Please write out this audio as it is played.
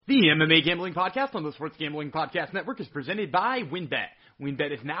The MMA Gambling Podcast on the Sports Gambling Podcast Network is presented by WynnBET.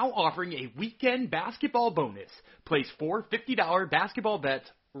 WynnBET is now offering a weekend basketball bonus. Place 4 $50 basketball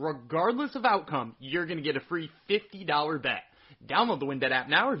bets. Regardless of outcome, you're going to get a free $50 bet. Download the WynnBET app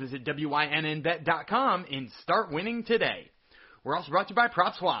now or visit WYNNBet.com and start winning today. We're also brought to you by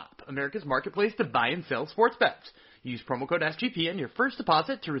PropSwap, America's marketplace to buy and sell sports bets. Use promo code SGP on your first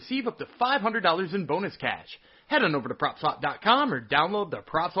deposit to receive up to $500 in bonus cash. Head on over to PropSwap.com or download the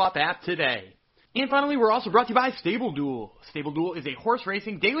PropSwap app today. And finally, we're also brought to you by StableDuel. StableDuel is a horse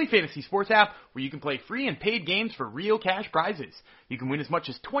racing daily fantasy sports app where you can play free and paid games for real cash prizes. You can win as much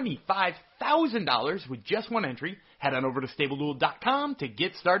as $25,000 with just one entry. Head on over to StableDuel.com to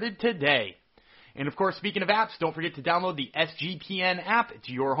get started today. And of course, speaking of apps, don't forget to download the SGPN app. It's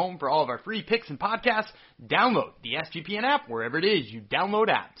your home for all of our free picks and podcasts. Download the SGPN app wherever it is you download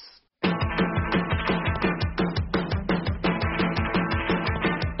apps.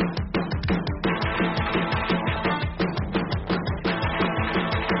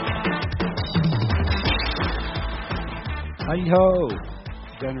 Hi-ho,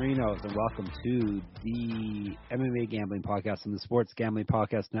 Ben Renos, and welcome to the MMA Gambling Podcast on the Sports Gambling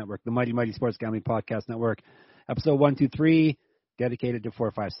Podcast Network, the Mighty Sports Gambling Podcast Network, episode 123, dedicated to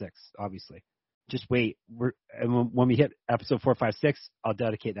 456, obviously. Just wait. When we hit episode 456, I'll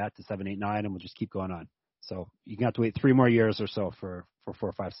dedicate that to 789, and we'll just keep going on. So you're going to have to wait 3 more years or so for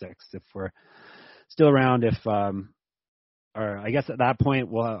 456 if we're still around. Or I guess at that point,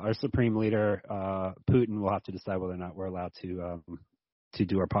 our supreme leader, Putin, will have to decide whether or not we're allowed to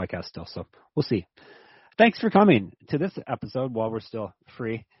do our podcast still. So we'll see. Thanks for coming to this episode while we're still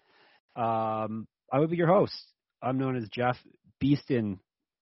free. I will be your host. I'm known as Jeff Beeston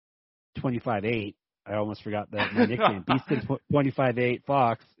 258. I almost forgot my nickname. Beeston 258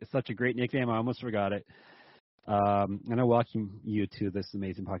 Fox. It's such a great nickname. I almost forgot it. And I welcome you to this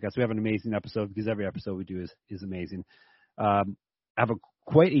amazing podcast. We have an amazing episode because every episode we do is amazing. I have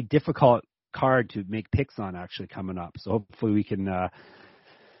quite a difficult card to make picks on actually coming up. So hopefully we can,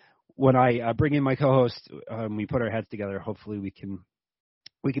 when I bring in my co-host, we put our heads together, hopefully we can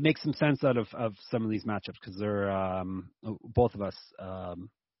make some sense out of some of these matchups because they're, both of us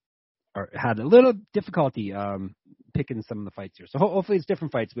had a little difficulty picking some of the fights here. So hopefully it's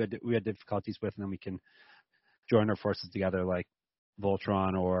different fights we had difficulties with, and then we can join our forces together like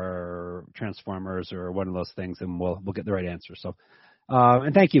Voltron or Transformers or one of those things, and we'll get the right answer. So,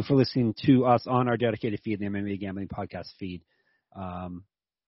 and thank you for listening to us on our dedicated feed, the MMA Gambling Podcast feed.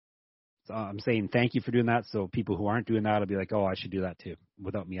 So I'm saying thank you for doing that. So people who aren't doing that will be like, oh, I should do that too,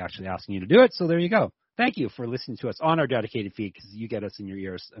 without me actually asking you to do it. So there you go. Thank you for listening to us on our dedicated feed because you get us in your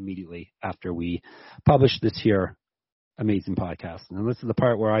ears immediately after we publish this here amazing podcast. And this is the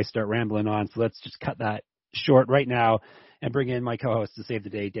part where I start rambling on. So let's just cut that short right now and bring in my co-host to save the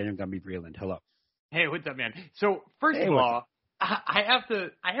day, Daniel Gumby Breland. Hello. Hey, what's up, man? So first of all, I have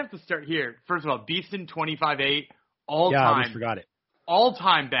to start here. First of all, Beeston 258, all time. Yeah, I almost forgot it.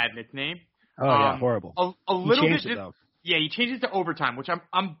 All-time bad nickname. Oh yeah, horrible. A little bit. It, though. Yeah, he changed it to overtime, which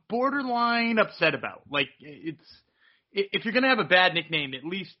I'm borderline upset about. Like, if you're gonna have a bad nickname, at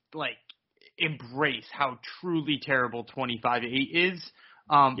least like embrace how truly terrible 258 is.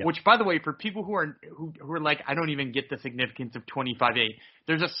 Yep. Which, by the way, for people who are like, I don't even get the significance of 258.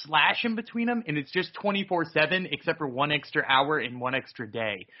 There's a slash in between them, and it's just 24/7, except for 1 extra hour and 1 extra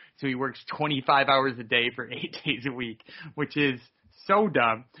day. So he works 25 hours a day for 8 days a week, which is so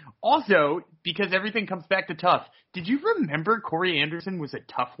dumb. Also, because everything comes back to tough. Did you remember Corey Anderson was a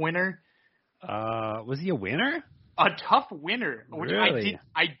tough winner? Was he a winner? A tough winner, which really?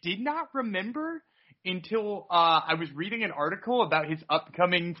 I did not remember until I was reading an article about his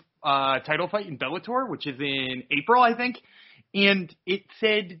upcoming title fight in Bellator, which is in April, I think, and it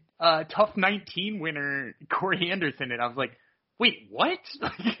said Tough 19 winner Corey Anderson, and I was like, wait, what?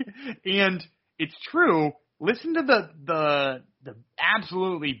 And it's true. Listen to the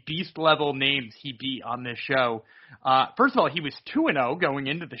absolutely beast level names he beat on this show. First of all, he was 2-0 going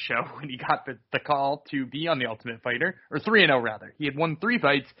into the show when he got the call to be on The Ultimate Fighter, or 3-0 rather. He had won 3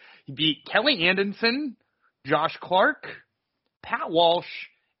 fights. He beat Kelly Anderson, Josh Clark, Pat Walsh,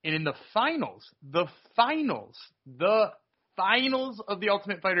 and in the finals of The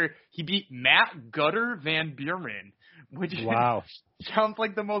Ultimate Fighter, he beat Matt Gutter Van Buren, which sounds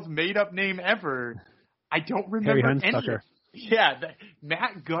like the most made up name ever. I don't remember any. Yeah,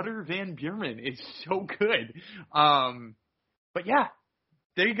 Matt Gutter Van Buren is so good. But yeah,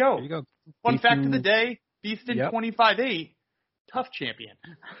 there you go. Fun fact of the day, Beeston 258, tough champion.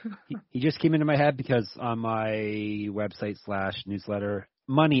 he just came into my head because on my website /newsletter,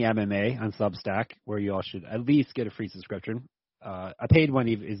 Money MMA on Substack, where you all should at least get a free subscription. A paid one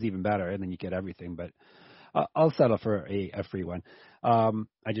is even better, and then you get everything. But I'll settle for a free one.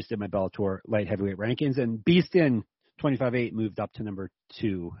 I just did my Bellator light heavyweight rankings, and Beaston 25-8 moved up to number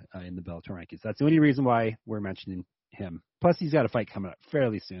 2 in the Bellator rankings. That's the only reason why we're mentioning him. Plus, he's got a fight coming up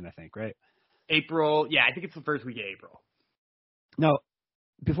fairly soon, I think, right? April. Yeah, I think it's the first week of April. Now,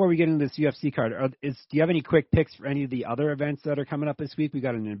 before we get into this UFC card, do you have any quick picks for any of the other events that are coming up this week? We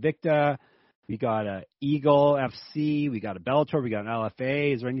got an Invicta, we got a Eagle FC, we got a Bellator, we got an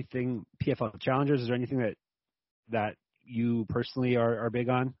LFA. Is there anything, PFL Challengers, is there anything that you personally are big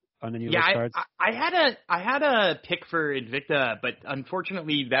on any of those cards? I had a pick for Invicta, but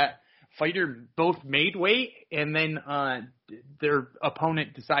unfortunately that fighter both made weight and then their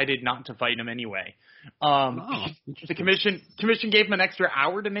opponent decided not to fight him anyway. The commission gave him an extra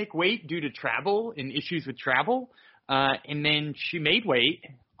hour to make weight due to travel and issues with travel, and then she made weight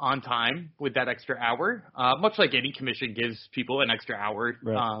on time with that extra hour, much like any commission gives people an extra hour.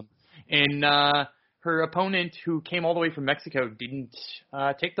 Right. And her opponent, who came all the way from Mexico, didn't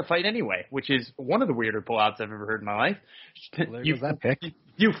take the fight anyway, which is one of the weirder pullouts I've ever heard in my life. Well, there goes that pick.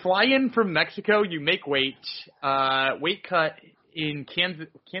 You fly in from Mexico, you make weight cut in Kansas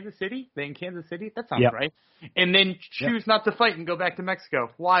City? In Kansas City? That sounds right. And then choose not to fight and go back to Mexico.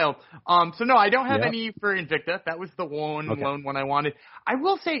 Wild. So no, I don't have any for Invicta. That was the lone one I wanted. I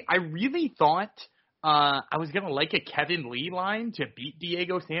will say I really thought I was going to like a Kevin Lee line to beat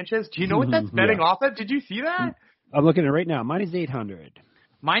Diego Sanchez. Do you know what that's betting off at? Did you see that? I'm looking at it right now. Minus 800.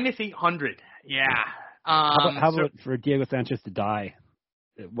 Minus 800. Yeah. How about for Diego Sanchez to die?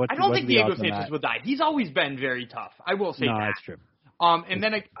 I don't think Diego Sanchez will die. He's always been very tough. I will say that. No, that's true. And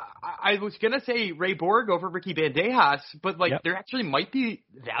then I was going to say Ray Borg over Ricky Bandejas, but there actually might be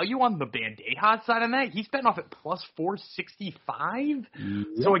value on the Bandejas side on that. He's been off at plus 465.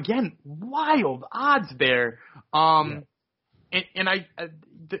 So again, wild odds there. And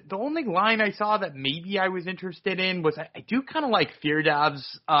the only line I saw that maybe I was interested in was I do kind of like Firdavs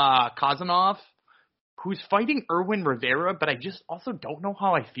Kazanov, who's fighting Erwin Rivera, but I just also don't know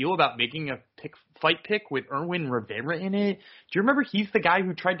how I feel about making a fight pick with Erwin Rivera in it. Do you remember he's the guy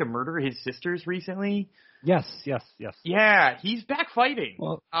who tried to murder his sisters recently? Yes. Yeah, he's back fighting.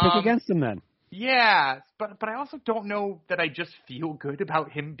 Well, pick against him then. Yeah, but I also don't know that I just feel good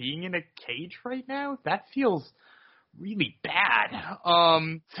about him being in a cage right now. That feels really bad.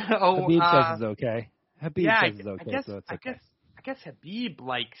 Habib says it's okay. Habib says it's okay, so it's okay. I guess Habib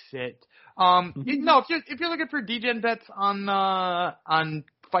likes it. If you're looking for DGen bets on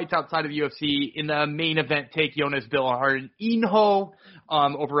fights outside of the UFC, in the main event, take Jonas Bilharino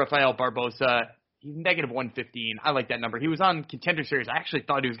over Rafael Barbosa. He's negative 115. I like that number. He was on Contender Series. I actually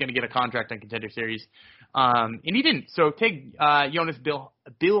thought he was going to get a contract on Contender Series, and he didn't. So take Jonas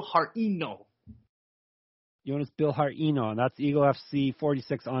Bilharino. Jonas Bilharino, and that's Eagle FC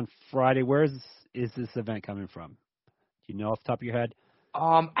 46 on Friday. Where is this event coming from? Do you know off the top of your head?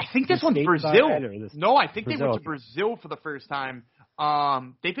 I think this one's Brazil. No, I think they went to Brazil for the first time.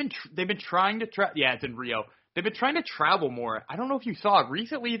 They've been trying to it's in Rio. They've been trying to travel more. I don't know if you saw it.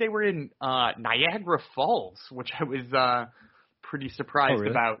 Recently they were in Niagara Falls, which I was pretty surprised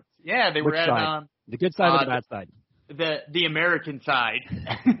about. Yeah, they were at the good side or the bad side? The American side.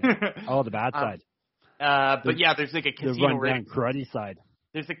 Oh, the bad side. But yeah, there's like a casino karate side.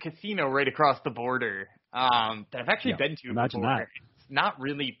 There's a casino right across the border that I've actually been to imagine before. That. It's not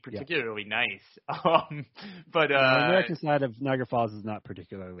really particularly nice. But the American side of Niagara Falls is not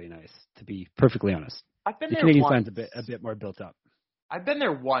particularly nice, to be perfectly honest. I've been the there Canadian once. side's a bit more built up. I've been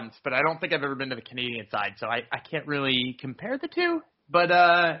there once, but I don't think I've ever been to the Canadian side, so I can't really compare the two. But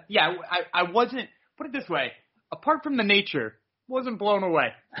I wasn't, put it this way, apart from the nature, wasn't blown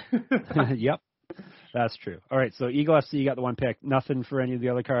away. Yep. That's true. All right, so Eagle FC, you got the one pick. Nothing for any of the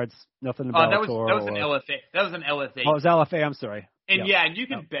other cards? Nothing about that was an LFA. That was an LFA. Oh, it was LFA. I'm sorry. And and you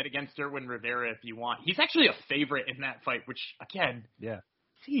can bet against Erwin Rivera if you want. He's actually a favorite in that fight, which, again,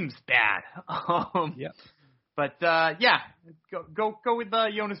 seems bad. But, go with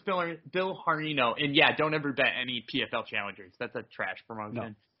Jonas Bilharino. And, don't ever bet any PFL challengers. That's a trash promotion.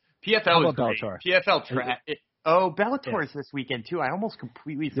 No. PFL is great. Bellator? PFL trash. Bellator is this weekend, too. I almost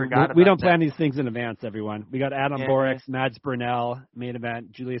completely forgot about We don't plan these things in advance, everyone. We got Adam Borex, Mads Burnell, main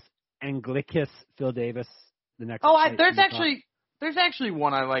event, Julius Anglicus, Phil Davis, the next there's actually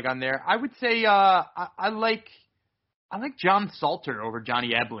one I like on there. I would say I like John Salter over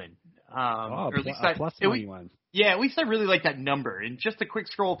Johnny Eblin. Plus 21. Yeah, at least I really like that number. And just a quick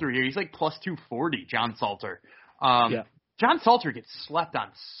scroll through here, he's like plus 240, John Salter. John Salter gets slept on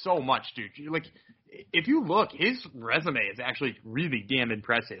so much, dude. if you look, his resume is actually really damn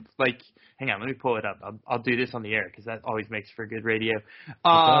impressive. Like, hang on, let me pull it up. I'll do this on the air because that always makes for good radio. It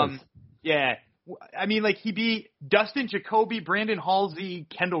does. Yeah. I mean, like, he beat Dustin Jacoby, Brandon Halsey,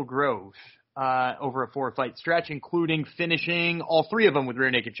 Kendall Grove over a 4-fight stretch, including finishing all 3 of them with rear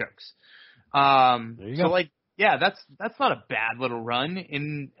naked chokes. There you go. So, like, yeah, that's not a bad little run.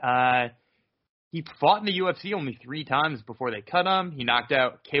 He fought in the UFC only 3 times before they cut him. He knocked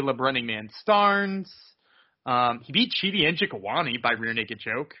out Caleb Running Man Starnes. He beat Chidi Njokuani by rear naked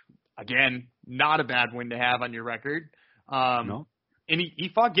choke. Again, not a bad win to have on your record. No. And he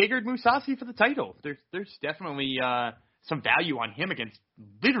fought Gegard Mousasi for the title. There's definitely some value on him against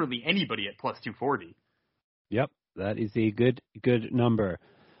literally anybody at plus 240. Yep, that is a good number.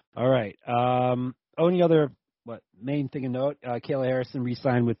 All right. Only other main thing to note, Kayla Harrison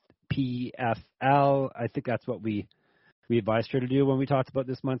re-signed with PFL. I think that's what we advised her to do when we talked about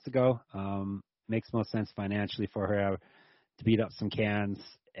this months ago. Makes most sense financially for her to beat up some cans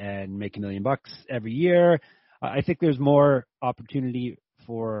and make $1 million every year. I think there's more opportunity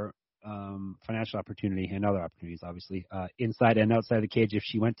for financial opportunity and other opportunities, obviously, inside and outside the cage if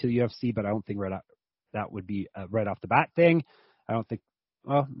she went to the UFC, but I don't think that would be a right off the bat thing. I don't think,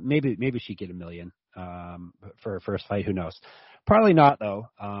 well, maybe she'd get $1 million for her first fight. Who knows? Probably not, though.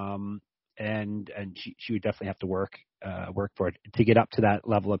 And she would definitely have to work for it to get up to that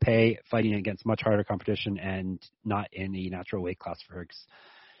level of pay, fighting against much harder competition and not in a natural weight class for her.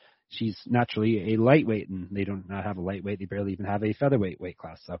 She's naturally a lightweight, and they don't not have a lightweight. They barely even have a featherweight weight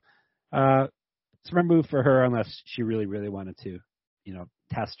class. So it's a remove for her unless she really, really wanted to,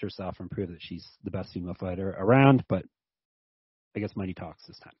 test herself and prove that she's the best female fighter around. But I guess money talks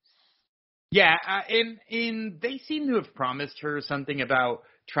this time. Yeah, and they seem to have promised her something about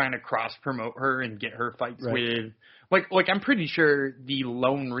trying to cross-promote her and get her fights with – like I'm pretty sure the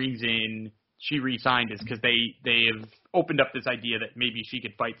lone reason she re-signed is because they've opened up this idea that maybe she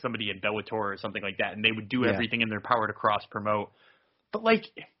could fight somebody in Bellator or something like that, and they would do everything in their power to cross-promote. But,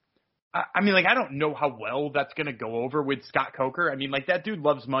 I don't know how well that's going to go over with Scott Coker. I mean, that dude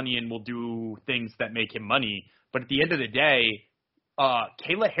loves money and will do things that make him money. But at the end of the day,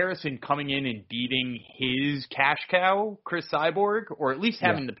 Kayla Harrison coming in and beating his cash cow, Chris Cyborg, or at least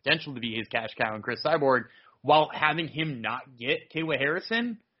having the potential to be his cash cow and Chris Cyborg, while having him not get Kayla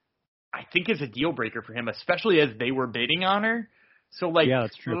Harrison, I think is a deal breaker for him, especially as they were bidding on her. So, yeah,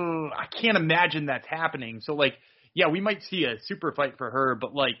 that's true. I can't imagine that's happening. So, we might see a super fight for her,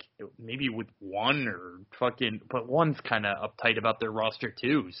 but, maybe with one but one's kind of uptight about their roster,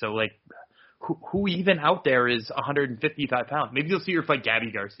 too. So, who even out there is 155 pounds? Maybe you'll see her fight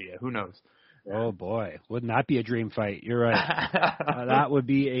Gabby Garcia. Who knows? Oh, boy. Wouldn't that be a dream fight? You're right. That would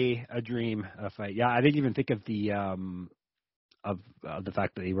be a dream fight. Yeah, I didn't even think of the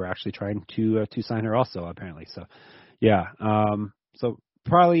fact that they were actually trying to sign her also, apparently. So, yeah. So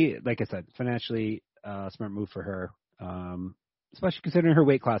probably, like I said, financially smart move for her, especially considering her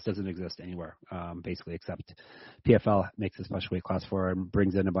weight class doesn't exist anywhere, basically, except PFL makes a special weight class for her and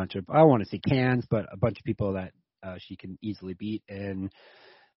brings in a bunch of, I don't want to say cans, but a bunch of people that she can easily beat and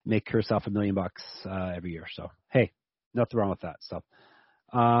make herself $1 million every year. So, hey, nothing wrong with that. So,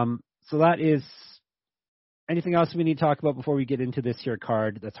 so that is anything else we need to talk about before we get into this here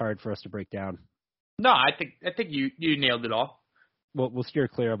card that's hard for us to break down? No, I think you nailed it all. Well, we'll steer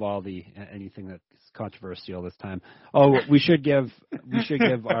clear of all anything that's controversial this time. Oh, we should give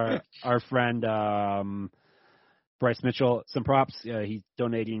our friend Bryce Mitchell some props. He's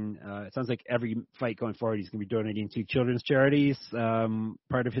donating. It sounds like every fight going forward, he's going to be donating to children's charities,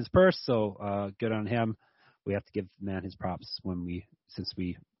 part of his purse. So good on him. We have to give the man his props since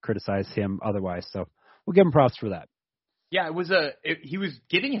we criticize him otherwise. So we'll give him props for that. Yeah, he was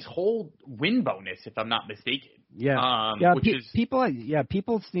getting his whole win bonus, if I'm not mistaken. Yeah,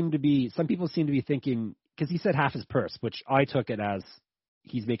 people seem to be thinking, because he said half his purse, which I took it as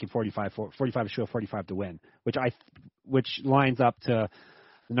he's making 45 to show 45 to win, which lines up to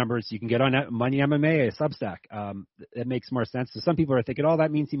the numbers you can get on Money MMA, a Substack. It makes more sense. So some people are thinking,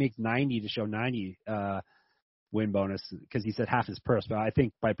 that means he makes 90 to show 90 win bonus, because he said half his purse, but I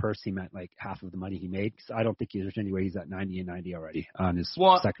think by purse he meant half of the money he made. So I don't think there's any way he's at 90 and 90 already on his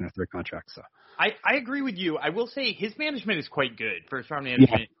second or third contract. So I agree with you. I will say his management is quite good. First round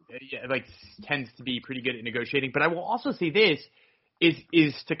management tends to be pretty good at negotiating. But I will also say this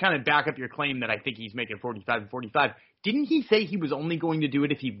is to kind of back up your claim that I think he's making 45 and 45. Didn't he say he was only going to do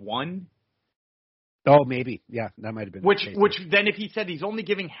it if he won? Oh, maybe. Yeah, that might have been. Which then if he said he's only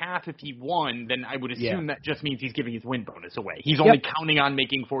giving half if he won, then I would assume that just means he's giving his win bonus away. He's only counting on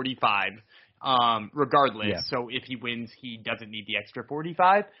making 45 regardless. Yeah. So if he wins, he doesn't need the extra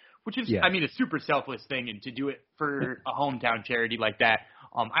 45, which is, Yeah. I mean, a super selfless thing, and to do it for a hometown charity like that.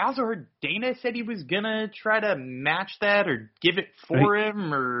 I also heard Dana said he was going to try to match that or give it for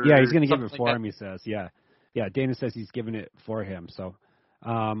him or yeah, he's going to give it like for that. him, he says. Yeah. Yeah, Dana says he's giving it for him. So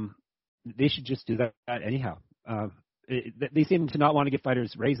they should just do that anyhow. They seem to not want to give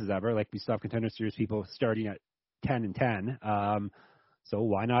fighters raises ever. Like we saw Contender Series people starting at 10 and 10. So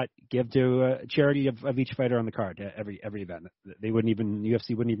why not give to a charity of each fighter on the card every event? They wouldn't even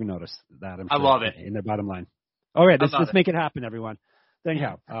UFC wouldn't even notice that. I'm sure, I love it. In their bottom line. All right, let's it. make it happen, everyone.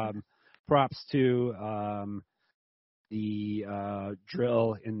 Anyhow, props to the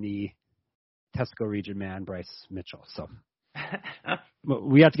drill in the Tesco region man, Bryce Mitchell. So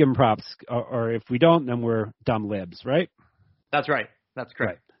we have to give him props, or if we don't, then we're dumb libs, right? That's right. That's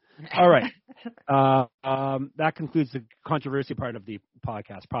correct. Right. All right. That concludes the controversy part of the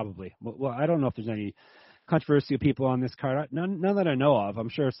podcast, probably. Well, I don't know if there's any controversial people on this card. None that I know of. I'm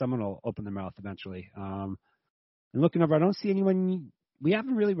sure someone will open their mouth eventually. And looking over, I don't see anyone. We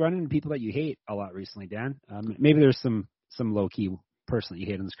haven't really run into people that you hate a lot recently, Dan. Maybe there's some low-key person that you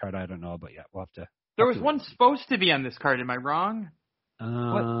hate on this card. I don't know, but yeah, we'll have to. There was one supposed to be on this card. Am I wrong?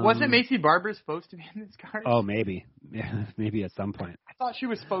 Wasn't Macy Barber supposed to be on this card? Oh, maybe. Yeah, maybe at some point. I thought she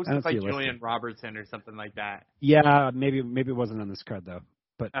was supposed to fight Julian Robertson or something like that. Yeah, maybe it wasn't on this card, though.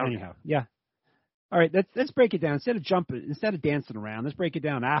 But anyhow, yeah. All right, let's break it down. Instead of dancing around, let's break it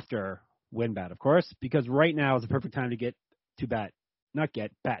down after WinBet, of course, because right now is the perfect time to bet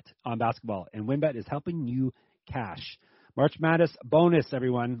on basketball. And WinBet is helping you cash. March Madness bonus,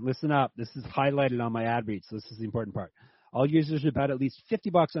 everyone. Listen up. This is highlighted on my ad read, so this is the important part. All users who bet at least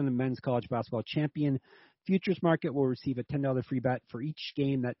 $50 on the men's college basketball champion futures market will receive a $10 free bet for each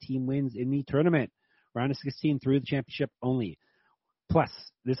game that team wins in the tournament. Round of 16 through the championship only. Plus,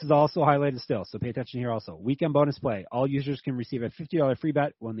 this is also highlighted still, so pay attention here also. Weekend bonus play. All users can receive a $50 free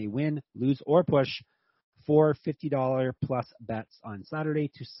bet when they win, lose, or push 4 $50 plus bets on Saturday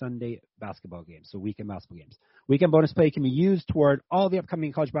to Sunday basketball games, so weekend basketball games. Weekend bonus play can be used toward all the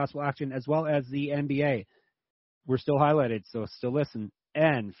upcoming college basketball action as well as the NBA. We're still highlighted, so still listen.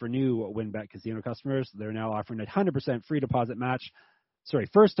 And for new WinBet Casino customers, they're now offering a 100% free deposit match.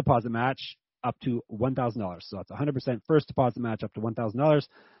 First deposit match up to $1,000. So that's 100% first deposit match up to $1,000.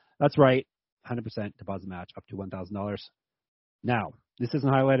 That's right, 100% deposit match up to $1,000. Now, this isn't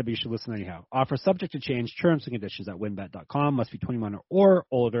highlighted, but you should listen anyhow. Offer subject to change, terms and conditions at winbet.com. Must be 21 or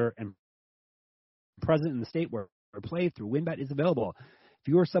older and present in the state where play through WinBet is available. If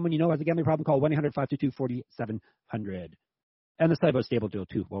you or someone you know has a gambling problem, call 1-800-522-4700. And the site about Stable Duel,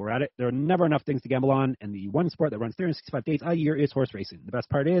 too. While we're at it, there are never enough things to gamble on, and the one sport that runs 365 days a year is horse racing. The best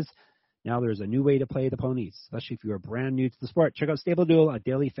part is, now there's a new way to play the ponies, especially if you are brand new to the sport. Check out Stable Duel, a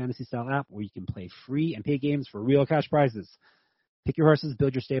daily fantasy-style app where you can play free and pay games for real cash prizes. Pick your horses,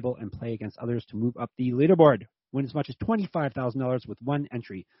 build your stable, and play against others to move up the leaderboard. Win as much as $25,000 with one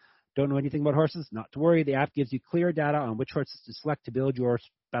entry. Don't know anything about horses? Not to worry. The app gives you clear data on which horses to select to build your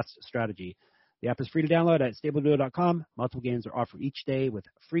best strategy. The app is free to download at StableDuel.com. Multiple games are offered each day with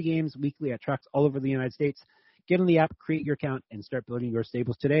free games weekly at tracks all over the United States. Get on the app, create your account, and start building your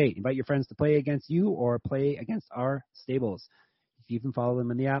stables today. Invite your friends to play against you or play against our stables. You can even follow them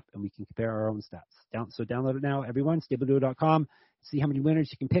in the app, and we can compare our own stats. So download it now, everyone, StableDuel.com. See how many winners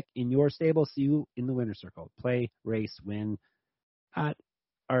you can pick in your stable. See you in the winner's circle. Play, race, win at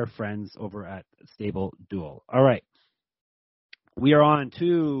our friends over at Stable Duel. All right. We are on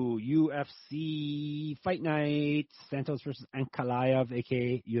to UFC Fight Night. Santos versus Ankalaev,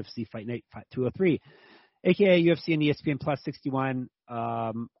 a.k.a. UFC Fight Night 203, a.k.a. UFC and ESPN Plus 61.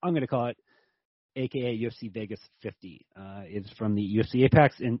 I'm going to call it a.k.a. UFC Vegas 50. It's from the UFC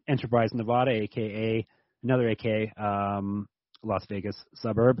Apex in Enterprise, Nevada, a.k.a. another a.k.a. Las Vegas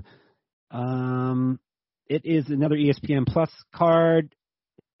suburb. It is another ESPN Plus card.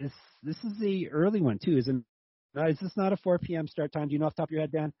 This is the early one, too, isn't it? Is this not a 4 p.m. start time? Do you know off the top of your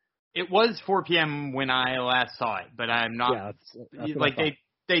head, Dan? It was 4 p.m. when I last saw it, but I'm not. Yeah, that's like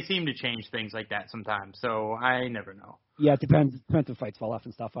they seem to change things like that sometimes, so I never know. Yeah, it depends if fights fall off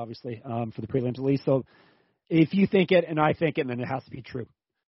and stuff, obviously, for the prelims at least. So if you think it and I think it, then it has to be true.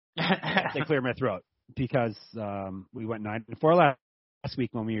 They clear my throat because we went 9-4 last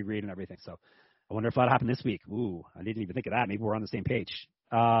week when we agreed and everything. So I wonder if that happened this week. Ooh, I didn't even think of that. Maybe we're on the same page.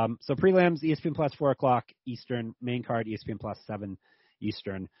 So prelims, ESPN Plus 4 o'clock Eastern. Main card, ESPN Plus 7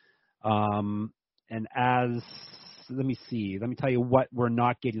 Eastern. And let me tell you what we're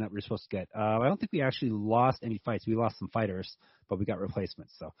not getting that we're supposed to get. I don't think we actually lost any fights. We lost some fighters, but we got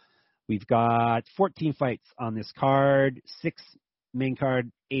replacements. So we've got 14 fights on this card, 6 main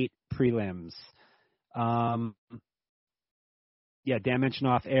card, 8 prelims. Dan mentioned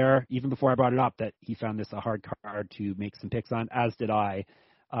off air, even before I brought it up, that he found this a hard card to make some picks on, as did I.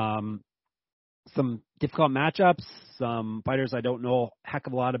 Some difficult matchups, some fighters I don't know a heck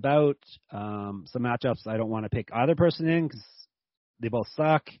of a lot about, some matchups I don't want to pick either person in because they both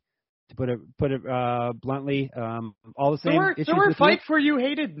suck. To put it bluntly, all the same. There were fights where you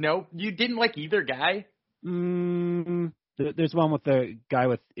hated. No, you didn't like either guy. There's one with the guy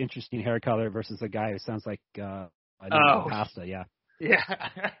with interesting hair color versus a guy who sounds like Pasta. Yeah.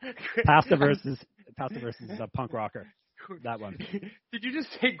 Pasta versus a punk rocker. That one. Did you just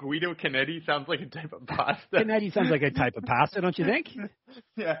say Guido Canetti sounds like a type of pasta? Canetti sounds like a type of pasta, don't you think?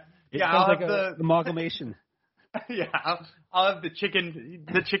 Yeah. It sounds like an amalgamation. Yeah, I'll have the chicken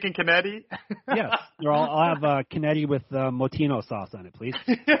Canetti. Yes, I'll have Canetti with Motino sauce on it, please.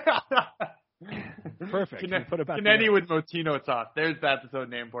 Perfect. Put it back Canetti with Motino sauce. There's the episode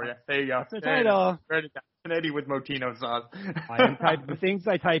name for you. There you go. That's the title. Canetti with Motino sauce. The things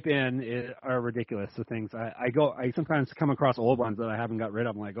I type in are ridiculous. The things I sometimes come across old ones that I haven't got rid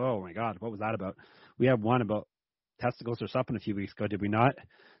of. I'm like, oh my god, what was that about? We had one about testicles or something a few weeks ago, did we not?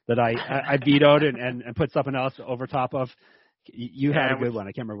 That I vetoed and put something else over top of. You had a good one.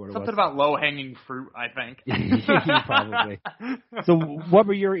 I can't remember what it was. Something about low-hanging fruit, I think. Probably. So what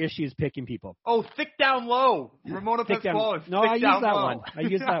were your issues picking people? Oh, thick down low. Ramona Pasquale. No, I used that one. I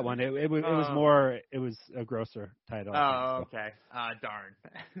used that one. It was a grosser title. Oh, okay. Darn.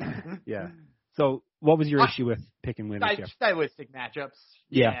 Yeah. So what was your issue with picking winners here? Stylistic matchups.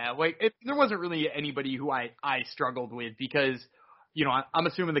 Yeah. There wasn't really anybody who I struggled with because – I'm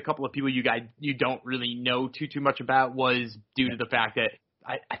assuming the couple of people you don't really know too much about was due to the fact that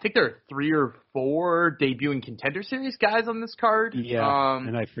I think there are 3 or 4 debuting Contender Series guys on this card. Yeah,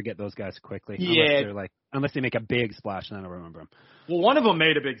 and I forget those guys quickly. Yeah. Unless they make a big splash, and I don't remember them. Well, one of them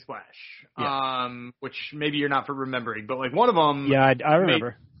made a big splash, which maybe you're not for remembering, but one of them. Yeah, I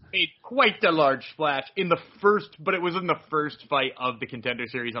remember. Made quite a large splash but it was in the first fight of the Contender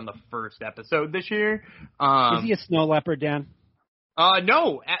Series on the first episode this year. Is he a snow leopard, Dan?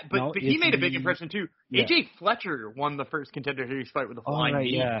 No, but he made a big impression too. Yeah. AJ Fletcher won the first Contender Series fight with a flying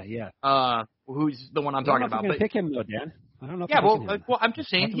knee. Yeah. Who's the one I'm talking about? But pick him though, Dan. I don't know. I'm just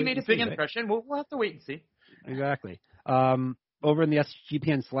saying he made a big impression. We'll have to wait and see. Exactly. Over in the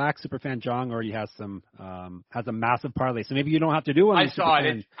SGPN Slack, Superfan Jong already has a massive parlay, so maybe you don't have to do one. I saw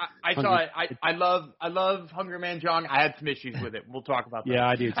it. I love Hungry Man Jong. I had some issues with it. We'll talk about that. Yeah,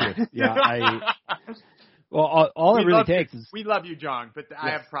 I do too. Yeah, Well, all it really takes is we love you, John, but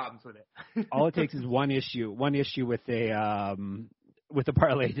I have problems with it. All it takes is one issue with a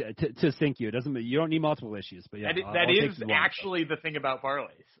parlay to sink you. It doesn't. You don't need multiple issues, but yeah, that is actually the thing about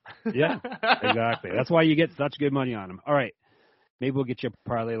parlays. Yeah, exactly. That's why you get such good money on them. All right, maybe we'll get you a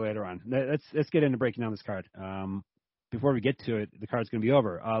parlay later on. Let's get into breaking down this card. Before we get to it, the card's going to be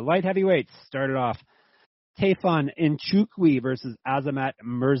over. Light heavyweights started off. Tayfun Nchukwi versus Azamat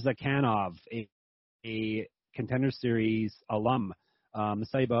Mirzakhanov, a Contender Series alum.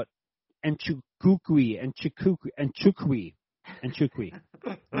 Let's tell you about Nchukwi.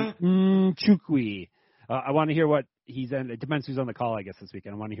 I want to hear what he's in. It depends who's on the call, I guess, this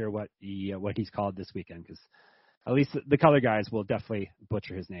weekend. I want to hear what he's called this weekend because at least the color guys will definitely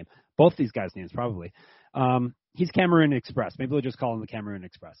butcher his name. Both these guys' names, probably. He's Cameroon Express. Maybe we'll just call him the Cameroon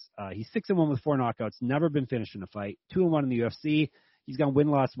Express. He's 6-1 with 4 knockouts. Never been finished in a fight. 2-1 in the UFC. He's got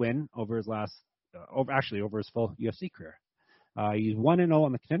win-loss-win over his over his full UFC career. He's 1-0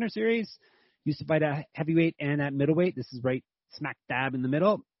 on the Contender Series. Used to fight at heavyweight and at middleweight. This is right smack dab in the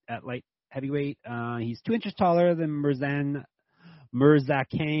middle at light heavyweight. He's 2 inches taller than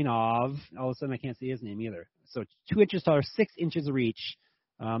Mirzakhanov. All of a sudden, I can't see his name either. So 2 inches taller, 6 inches of reach.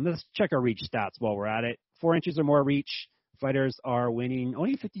 Let's check our reach stats while we're at it. 4 inches or more reach. Fighters are winning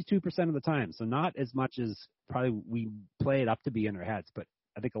only 52% of the time, so not as much as probably we play it up to be in our heads, but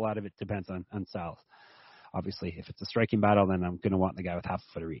I think a lot of it depends on styles. Obviously, if it's a striking battle, then I'm going to want the guy with half a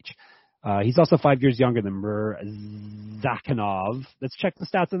foot of reach. He's also 5 years younger than Mirzakhanov. Let's check the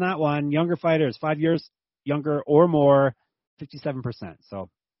stats on that one. Younger fighters, 5 years younger or more, 57%. So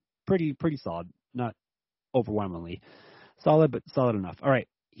pretty solid. Not overwhelmingly solid, but solid enough. All right,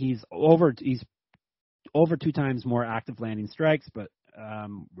 he's over 2 times more active landing strikes, but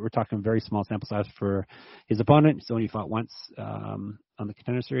we're talking a very small sample size for his opponent. He's only fought once on the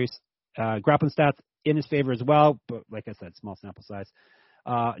Contender Series. Grappling stats in his favor as well, but like I said, small sample size.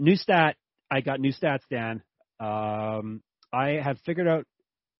 New stat. I got new stats, Dan. I have figured out.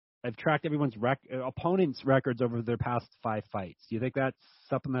 I've tracked everyone's opponent's records over their past 5 fights. Do you think that's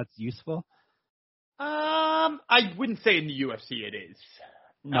something that's useful? I wouldn't say in the UFC it is.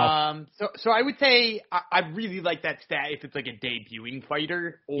 No. So I would say I really like that stat if it's like a debuting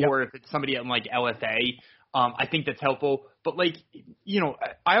fighter or if it's somebody in like LFA. I think that's helpful. But like,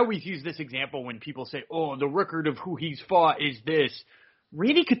 I always use this example when people say, "Oh, the record of who he's fought is this."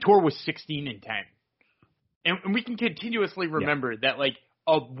 Randy Couture was 16-10, and we can continuously remember that like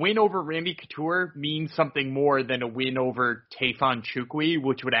a win over Randy Couture means something more than a win over Tafon Chukwi,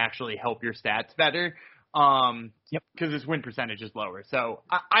 which would actually help your stats better. Because his win percentage is lower. So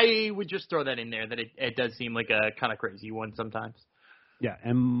I would just throw that in there that it does seem like a kind of crazy one sometimes. Yeah,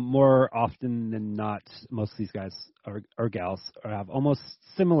 and more often than not, most of these guys or gals have almost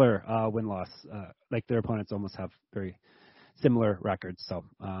similar win-loss. Like their opponents almost have very similar records. So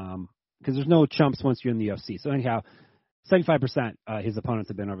because there's no chumps once you're in the UFC. So anyhow, 75% his opponents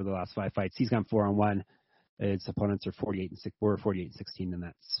have been over the last 5 fights. He's gone 4-1. His opponents are 48-16 in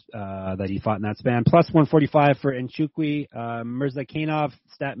that he fought in that span. Plus 145 for Nchukwi. Mirzakhanov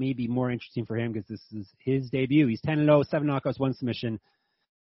stat may be more interesting for him because this is his debut. He's 10-0, 7 knockouts, 1 submission,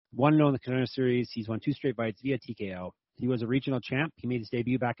 1-0 in the Contender Series. He's won 2 straight fights via TKO. He was a regional champ. He made his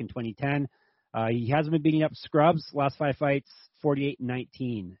debut back in 2010. He hasn't been beating up scrubs. Last 5 fights,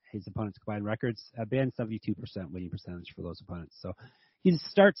 48-19. His opponents' combined records have been 72% winning percentage for those opponents. So he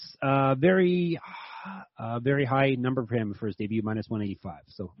starts very high number for him for his debut, minus 185.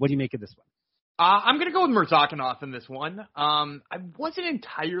 So what do you make of this one? I'm going to go with Mirzakhanov in this one. I wasn't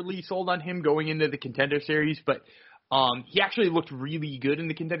entirely sold on him going into the Contender Series, but he actually looked really good in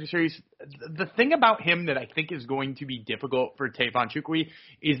the Contender Series. The thing about him that I think is going to be difficult for Tafon Chukwi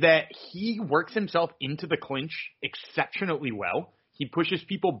is that he works himself into the clinch exceptionally well. He pushes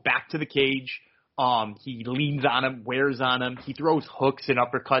people back to the cage. He leans on him, wears on him. He throws hooks and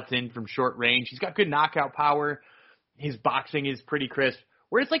uppercuts in from short range. He's got good knockout power. His boxing is pretty crisp.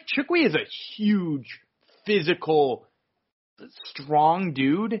 Whereas, like, Chukwi is a huge, physical, strong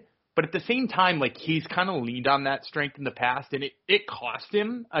dude. But at the same time, like, he's kind of leaned on that strength in the past. And it cost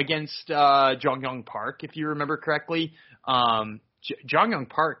him against Jong Young Park, if you remember correctly. Jong Young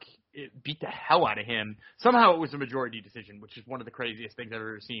Park beat the hell out of him. Somehow it was a majority decision, which is one of the craziest things I've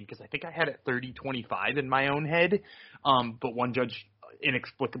ever seen because I think I had it 30-25 in my own head. But one judge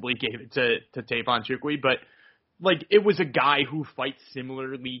inexplicably gave it to Tafon Chukwi. But, like, it was a guy who fights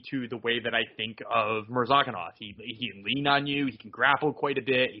similarly to the way that I think of Mirzakhanov. He can lean on you. He can grapple quite a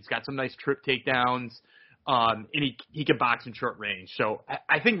bit. He's got some nice trip takedowns. And he can box in short range. So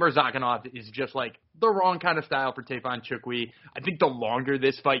I think Mirzakhanov is just like the wrong kind of style for Tafon Chukwi. I think the longer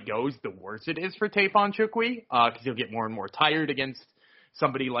this fight goes, the worse it is for Tafon Chukwi because he'll get more and more tired against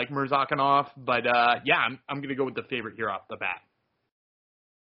somebody like Mirzakhanov. But yeah, I'm going to go with the favorite here off the bat.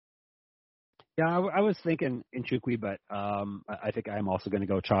 Yeah, I was thinking Nchukwi, but I think I'm also going to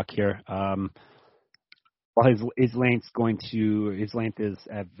go chalk here. While his length is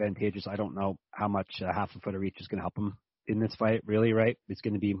advantageous, I don't know how much half a foot of reach is going to help him in this fight, really, right? It's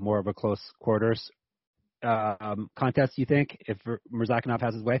going to be more of a close quarters contest, you think, if Mirzakhanov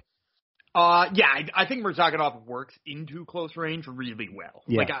has his way? Yeah, I think Mirzakhanov works into close range really well.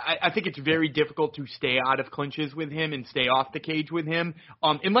 Yeah. Like, I think it's very difficult to stay out of clinches with him and stay off the cage with him,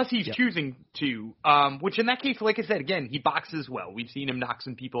 unless he's choosing to, which in that case, like I said, again, he boxes well. We've seen him knock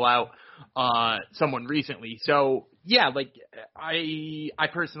some people out, someone recently. So, yeah, like, I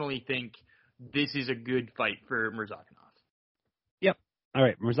personally think this is a good fight for Mirzakhanov. Yep. All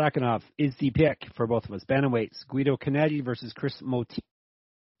right, Mirzakhanov is the pick for both of us. Bantamweights, Guido Canetti versus Chris Motino.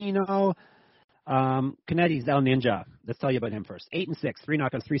 Canetti's El Ninja. Let's tell you about him first. 8-6, 3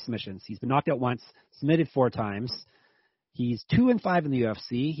 knockouts, 3 submissions. He's been knocked out once, submitted 4 times. He's 2-5 in the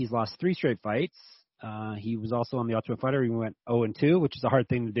UFC. He's lost 3 straight fights. He was also on the Ultimate Fighter. He went 0-2, which is a hard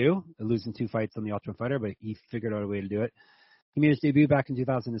thing to do, losing 2 fights on the Ultimate Fighter, but he figured out a way to do it. He made his debut back in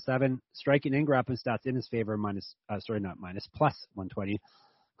 2007. Striking and grappling stats in his favor, plus 120.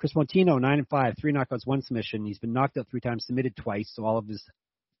 Chris Motino, 9-5, 3 knockouts, 1 submission. He's been knocked out 3 times, submitted twice, so all of his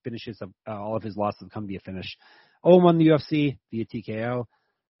all of his losses have come via finish. 0-1 the UFC via TKO.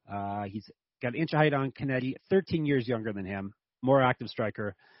 He's got an inch of height on Canetti, 13 years younger than him, more active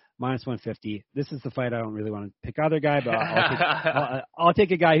striker, minus 150. This is the fight I don't really want to pick either guy, but I'll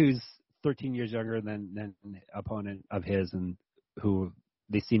take a guy who's 13 years younger than an opponent of his and who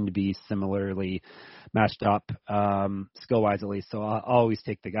they seem to be similarly matched up skill-wise at least. So I'll always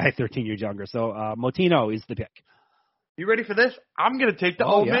take the guy 13 years younger. So Motino is the pick. You ready for this? I'm going to take the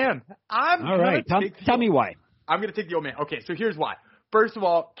old man. All right. Tell me why. I'm going to take the old man. Okay, so here's why. First of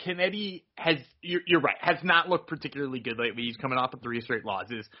all, Canetti you're right, has not looked particularly good lately. He's coming off of 3 straight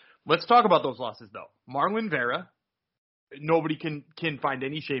losses. Let's talk about those losses, though. Marlon Vera. Nobody can find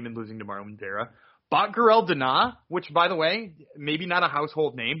any shame in losing to Marlon Vera. Batgarel Dana, which, by the way, maybe not a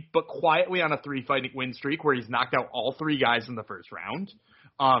household name, but quietly on a 3-fight win streak where he's knocked out all 3 guys in the first round.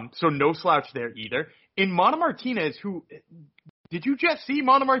 So no slouch there either. In Mana Martinez, who – did you just see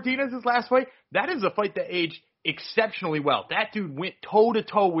Mana Martinez's last fight? That is a fight that aged exceptionally well. That dude went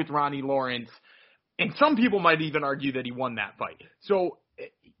toe-to-toe with Ronnie Lawrence, and some people might even argue that he won that fight. So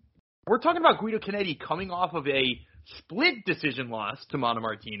we're talking about Guido Canetti coming off of a – split decision loss to Mana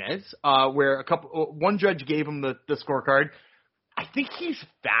Martinez, where one judge gave him the scorecard. I think he's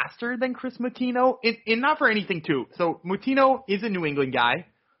faster than Chris Moutinho, and not for anything too. So Moutinho is a New England guy.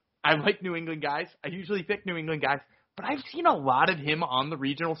 I like New England guys. I usually pick New England guys, but I've seen a lot of him on the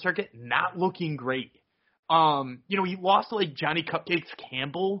regional circuit not looking great. He lost to like Johnny Cupcakes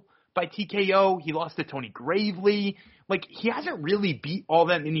Campbell by TKO. He lost to Tony Gravely. Like, he hasn't really beat all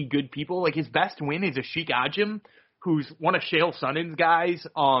that many good people. Like, his best win is a Sheik Ajim, who's one of Chael Sonnen's guys.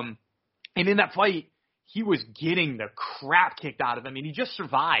 And in that fight, he was getting the crap kicked out of him, and he just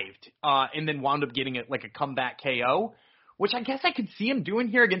survived and then wound up getting a comeback KO, which I guess I could see him doing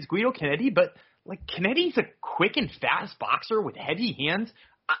here against Guido Canetti, but, like, Canetti's a quick and fast boxer with heavy hands.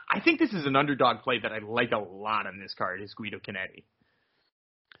 I think this is an underdog play that I like a lot on this card, is Guido Canetti.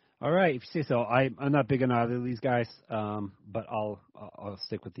 All right, if you say so. I'm not big on either of these guys, but I'll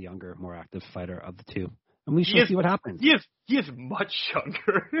stick with the younger, more active fighter of the two. And we shall see what happens. He is much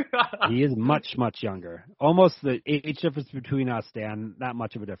younger. He is much, much younger. Almost the age difference between us, Dan, not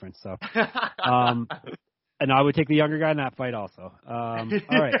much of a difference. So, and I would take the younger guy in that fight also. All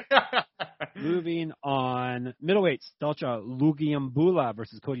right. Moving on. Middleweights, Dalcha Lugiambula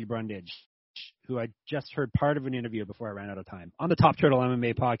versus Cody Brundage, who I just heard part of an interview before I ran out of time on the Top Turtle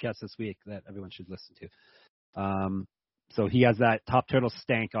MMA podcast this week that everyone should listen to. So he has that Top Turtle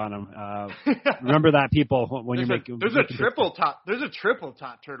stank on him. Remember that, people, when you make. There's a triple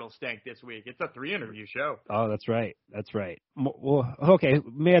Top Turtle stank this week. It's a 3-interview show. Oh, that's right. That's right. Well, okay,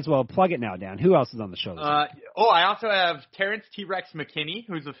 may as well plug it now, Dan. Who else is on the show this week? I also have Terrence T-Rex McKinney,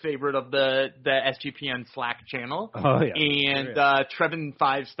 who's a favorite of the SGPN Slack channel. Oh, yeah. And Trevin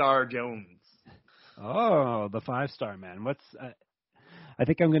 5-Star Jones. Oh, the 5-star man. I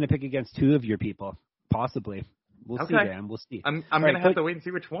think I'm going to pick against 2 of your people, possibly. We'll see, Dan. We'll see. I'm going to have to wait and see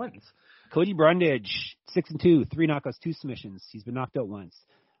which ones. Cody Brundage, 6-2, 3 knockouts, 2 submissions. He's been knocked out once.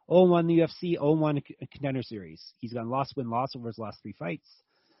 0-1 in the UFC, 0-1 in Contender Series. He's gone loss-win-loss over his last 3 fights.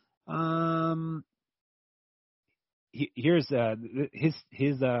 Here's his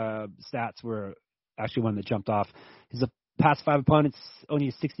stats were actually one that jumped off. His past 5 opponents, only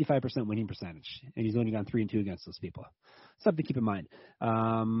a 65% winning percentage, and he's only gone 3-2 against those people. Something to keep in mind.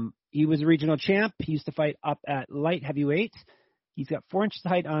 He was a regional champ. He used to fight up at light heavyweight. He's got 4 inches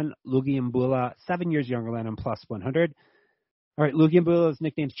of height on Lugiambula, 7 years younger than him, plus 100. All right, Lugiambula is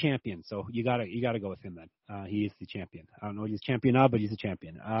nicknamed Champion, so you gotta go with him then. He is the champion. I don't know what he's champion of, but he's a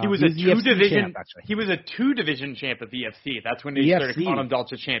champion. He was a 2-division. He was a 2-division champ at the UFC. That's when they started calling him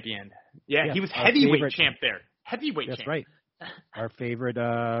Dalcha Champion. Yeah, he was heavyweight champ there. Heavyweight champ. That's right. Our favorite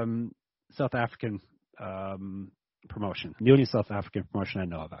South African promotion. The only South African promotion I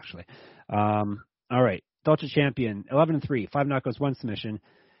know of, actually. All right. Dalcha Champion, 11-3, 5 knockouts, 1 submission.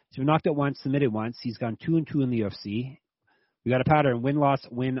 He's been knocked out once, submitted once. He's gone 2-2 in the UFC. We got a pattern, win-loss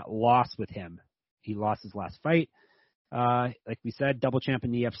with him. He lost his last fight. Like we said, double champ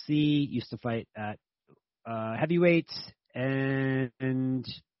in the UFC. Used to fight at heavyweight and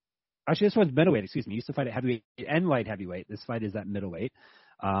actually this one's middleweight. Excuse me. Used to fight at heavyweight and light heavyweight. This fight is at middleweight.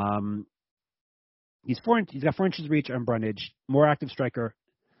 He's got 4 inches reach on Brundage. More active striker.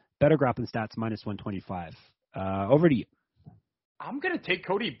 Better grappling stats, minus 125. Over to you. I'm gonna take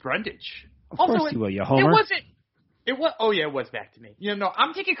Cody Brundage. Of course you will, you homer. It was back to me.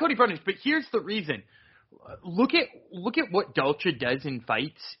 I'm taking Cody Brundage, but here's the reason. Look at what Dalcha does in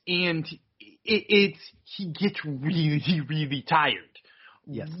fights, and he gets really, really tired.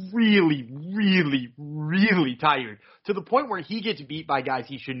 Yes. Really, really, really tired, to the point where he gets beat by guys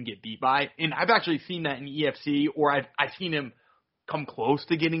he shouldn't get beat by. And I've actually seen that in EFC, or I've seen him come close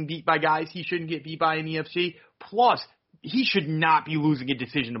to getting beat by guys he shouldn't get beat by in EFC. Plus, he should not be losing a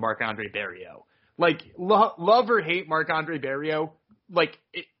decision to Marc-Andre Barriault. Like, love or hate Marc-Andre Barriault, like,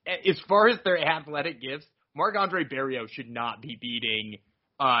 as far as their athletic gifts, Marc-Andre Barriault should not be beating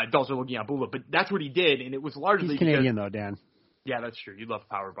Dalcha Lugiambula, but that's what he did, and it was largely He's Canadian, though, Dan. Yeah, that's true. You love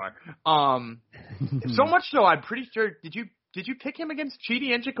Power Bar. So much so, I'm pretty sure. Did you pick him against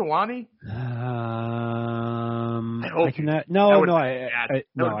Chidi Njokuani? I hope I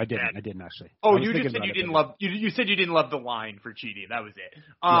didn't. I didn't actually. Oh, you just said you didn't love. You said you didn't love the line for Chidi. That was it.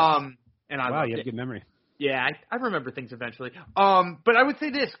 Yes. And I wow, you have a good memory. Yeah, I remember things eventually. But I would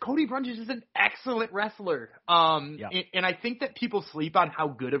say this: Cody Brundage is an excellent wrestler. And I think that people sleep on how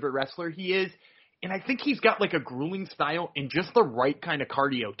good of a wrestler he is. And I think he's got like a grueling style and just the right kind of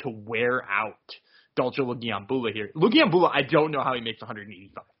cardio to wear out Dolce Lugiambula here. Lugiambula, I don't know how he makes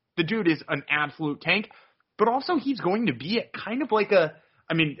 185. The dude is an absolute tank, but also he's going to be at kind of like the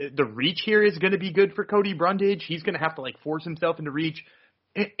reach here is going to be good for Cody Brundage. He's going to have to like force himself into reach.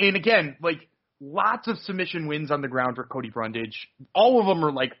 And again, like lots of submission wins on the ground for Cody Brundage. All of them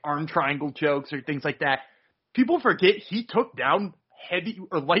are like arm triangle chokes or things like that. People forget he took down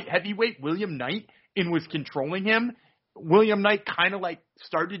light heavyweight William Knight and was controlling him. William Knight kind of like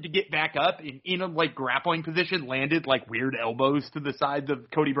started to get back up and in a like grappling position, landed like weird elbows to the sides of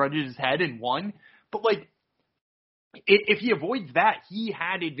Cody Brundage's head and won. But like, if he avoids that, he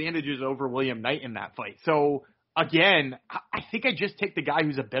had advantages over William Knight in that fight. So again, I think I just take the guy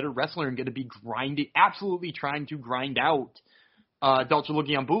who's a better wrestler and going to be absolutely trying to grind out Dolce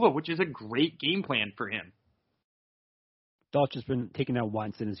Lugiambula, which is a great game plan for him. Dolce's been taken out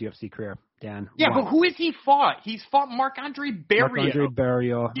once in his UFC career, Dan. Yeah, once. But who has he fought? He's fought Marc-Andre Barrios.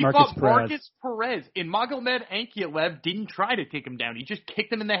 He fought Marcus Perez. And Magomed Ankalaev didn't try to take him down. He just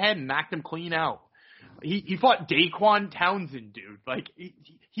kicked him in the head and knocked him clean out. He fought Daquan Townsend, dude. Like,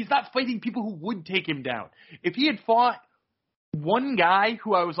 he's not fighting people who would take him down. If he had fought one guy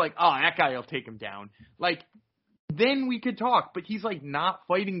who I was like, oh, that guy will take him down, like, then we could talk. But he's, like, not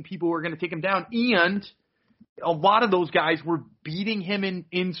fighting people who are going to take him down. And a lot of those guys were beating him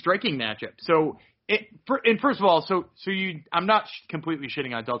in striking matchups. So, first of all, I'm not completely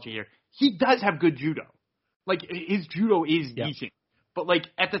shitting on Dolce here. He does have good judo. Like, his judo is decent. But, like,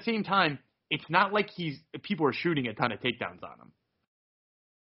 at the same time, it's not like people are shooting a ton of takedowns on him.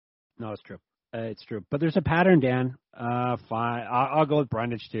 No, it's true. It's true. But there's a pattern, Dan. Fine. I'll go with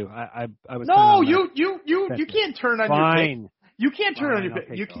Brundage too. I was. No, you can't turn on fine. your pick. You can't turn on your pick.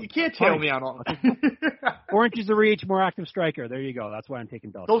 You can't tell me on all. 4 inches of reach, more active striker. There you go. That's why I'm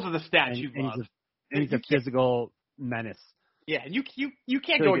taking Dolce. Those are the stats you love. He's a physical menace. Yeah, you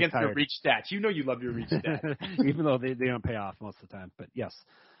can't go against your reach stats. You know you love your reach stats. Even though they don't pay off most of the time. But yes.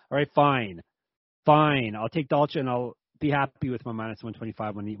 All right, fine. I'll take Dolce and I'll be happy with my minus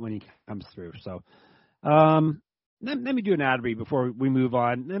 125 when he comes through. So let me do an ad read before we move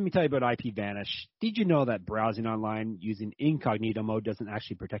on. Let me tell you about IP Vanish. Did you know that browsing online using incognito mode doesn't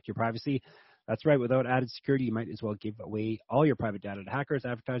actually protect your privacy? That's right. Without added security, you might as well give away all your private data to hackers,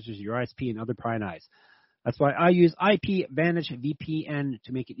 advertisers, your ISP, and other prying eyes. That's why I use IP Vanish VPN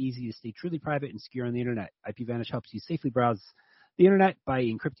to make it easy to stay truly private and secure on the internet. IP Vanish helps you safely browse the internet by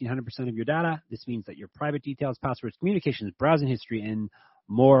encrypting 100% of your data. This means that your private details, passwords, communications, browsing history, and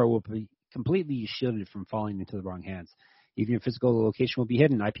more will be completely shielded from falling into the wrong hands. Even your physical location will be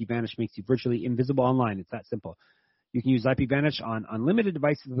hidden. IP Vanish makes you virtually invisible online. It's that simple. You can use IP Vanish on unlimited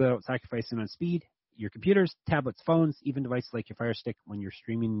devices without sacrificing on speed. Your computers, tablets, phones, even devices like your Fire Stick when you're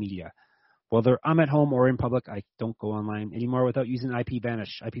streaming media. Whether I'm at home or in public, I don't go online anymore without using IP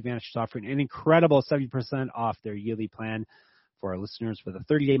Vanish. IP Vanish is offering an incredible 70% off their yearly plan for our listeners with a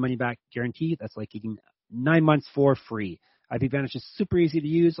 30-day money-back guarantee. That's like getting 9 months for free. IP Vanish is super easy to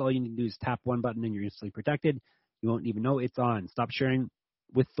use. All you need to do is tap one button and you're instantly protected. You won't even know it's on. Stop sharing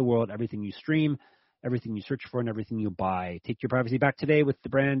with the world everything you stream, everything you search for, and everything you buy. Take your privacy back today with the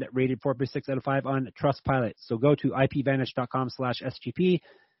brand rated 4.6 out of 5 on Trustpilot. So go to ipvanish.com/SGP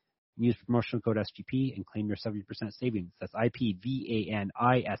and use promotional code SGP and claim your 70% savings. That's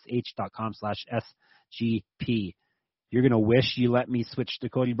ipvanish.com/SGP. You're going to wish you let me switch to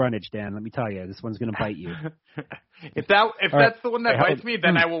Cody Brundage, Dan. Let me tell you, this one's going to bite you. If that's the one that bites me,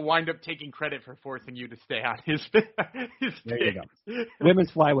 then I will wind up taking credit for forcing you to stay on his There you go.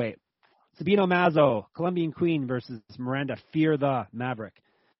 Women's flyweight. Sabino Mazo, Colombian Queen versus Miranda Fear the Maverick.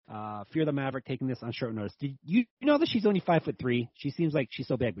 Fear the Maverick taking this on short notice. Did you know that she's only 5'3"? She seems like she's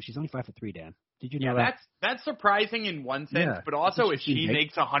so big, but she's only 5'3", Dan. Did you know that? That's surprising in one sense, but also if she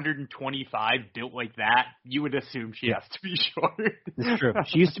makes 125 built like that, you would assume she has to be short. It's true.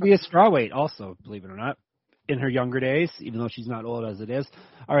 She used to be a strawweight also, believe it or not, in her younger days, even though she's not old as it is.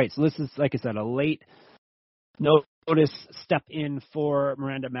 All right, so this is, like I said, a late notice step in for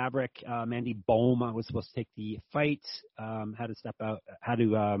Miranda Maverick. Mandy Bohm was supposed to take the fight, had to step out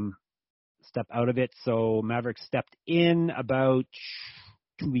of it. So Maverick stepped in about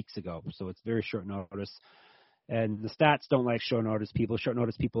 2 weeks ago. So it's very short notice. And the stats don't like short notice people. Short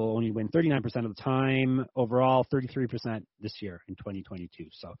notice people only win 39% of the time. Overall, 33% this year in 2022.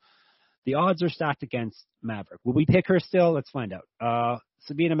 So the odds are stacked against Maverick. Will we pick her still? Let's find out.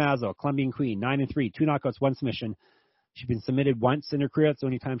 Sabina Mazo, Colombian Queen, 9-3, 2 knockouts, 1 submission. She's been submitted once in her career. That's the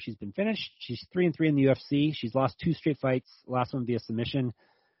only time she's been finished. She's 3-3 in the UFC. She's lost 2 straight fights, last one via submission.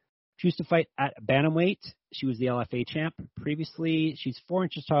 She used to fight at bantamweight. She was the LFA champ previously. She's 4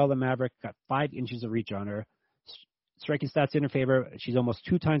 inches taller than Maverick, got 5 inches of reach on her. Striking stats in her favor. She's almost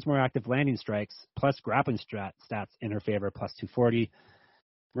 2 times more active landing strikes, plus grappling stats in her favor, plus 240.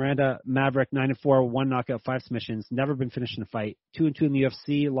 Miranda Maverick, 9-4, 1 knockout, 5 submissions. Never been finished in a fight. 2-2 in the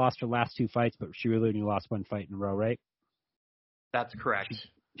UFC. Lost her last 2 fights, but she really only lost 1 fight in a row, right? That's correct.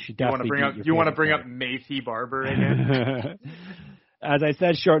 She definitely you want to bring up Macy Barber again? As I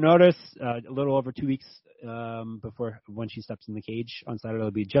said, short notice, a little over 2 weeks before when she steps in the cage on Saturday.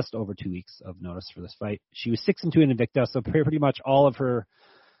 It'll be just over 2 weeks of notice for this fight. She was 6-2 in Invicta, so pretty much all of her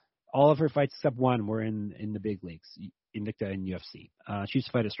fights except one were in the big leagues, Invicta and UFC. She used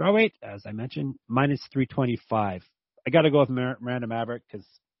to fight at strawweight, as I mentioned, minus 325. I got to go with Miranda Maverick because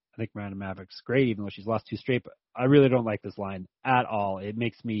I think Miranda Maverick's great, even though she's lost 2 straight. But I really don't like this line at all. It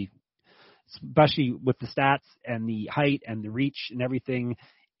makes me, especially with the stats and the height and the reach and everything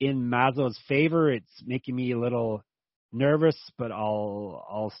in Mazzo's favor, it's making me a little nervous, but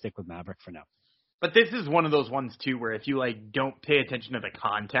I'll stick with Maverick for now. But this is one of those ones too where if you don't pay attention to the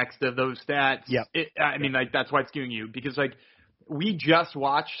context of those stats, that's why it's skewing you, because we just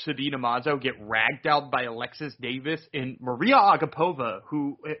watched Sabina Mazo get ragged out by Alexis Davis and Maria Agapova,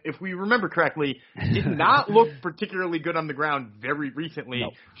 who, if we remember correctly, did not look particularly good on the ground very recently.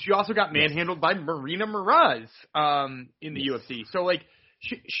 No. She also got manhandled by Marina Moraes in the UFC. So,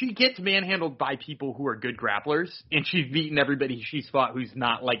 she gets manhandled by people who are good grapplers, and she's beaten everybody she's fought who's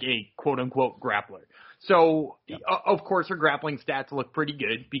not a quote-unquote grappler. So, of course, her grappling stats look pretty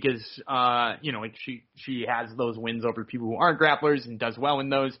good because, she has those wins over people who aren't grapplers and does well in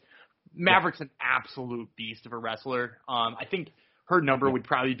those. Maverick's an absolute beast of a wrestler. I think her number would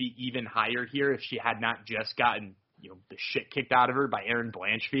probably be even higher here if she had not just gotten, the shit kicked out of her by Erin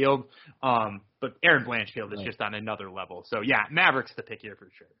Blanchfield. But Erin Blanchfield is just on another level. So, yeah, Maverick's the pick here for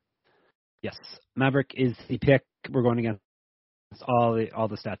sure. Yes, Maverick is the pick. We're going against all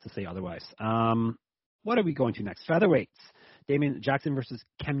the stats to say otherwise. What are we going to next? Featherweights. Damien Jackson versus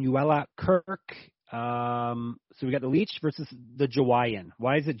Kemuela Kirk. So we got the Leech versus the Jawaian.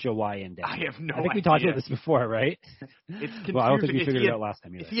 Why is it Jawaian Day? I have no idea. I think we talked about this before, right? It's confusing. Well, I don't think we figured it out last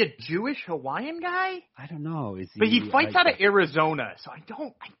time either. Is he a Jewish Hawaiian guy? I don't know. Is he? But he fights out of Arizona, so I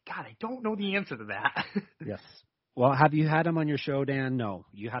don't know the answer to that. Yes. Well, have you had him on your show, Dan? No.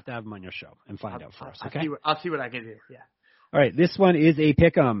 You have to have him on your show and find out for us, okay? I'll see what I can do, yeah. All right, this one is a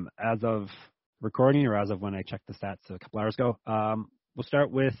pick'em as of recording or as of when I checked the stats a couple hours ago. We'll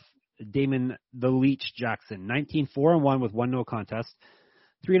start with Damon the Leech Jackson, 19-4-1 with 1 no contest,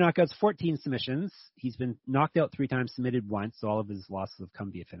 3 knockouts, 14 submissions. He's been knocked out 3 times, submitted once, so all of his losses have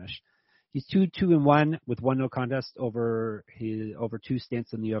come via finish. He's 2-2-1 with 1 no contest over 2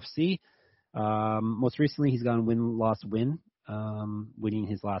 stints in the UFC. Most recently, he's gone win-loss-win, winning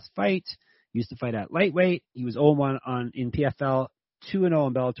his last fight. He used to fight at lightweight. He was 0-1 in PFL, 2-0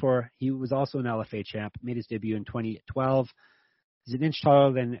 in Bellator. He was also an LFA champ, made his debut in 2012. He's an inch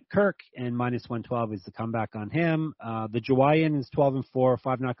taller than Kirk, and minus 112 is the comeback on him. The Jawaian is 12-4,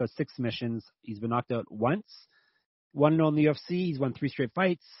 5 knockouts, 6 submissions. He's been knocked out once. 1-0 in the UFC. He's won 3 straight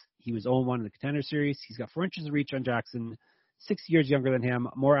fights. He was 0-1 in the Contender Series. He's got 4 inches of reach on Jackson, 6 years younger than him,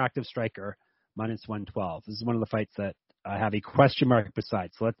 more active striker, minus 112. This is one of the fights that I have a question mark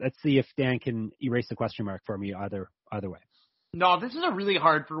beside. So let's see if Dan can erase the question mark for me either way. No, this is a really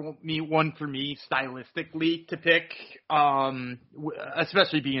hard one for me stylistically to pick,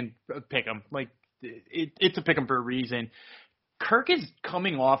 especially being a pick'em. It's a pick'em for a reason. Kirk is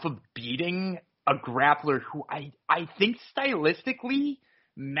coming off of beating a grappler who I think stylistically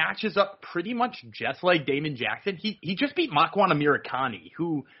matches up pretty much just like Damon Jackson. He just beat Makwan Amirkhani,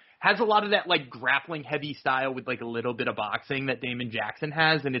 who has a lot of that grappling heavy style with a little bit of boxing that Damon Jackson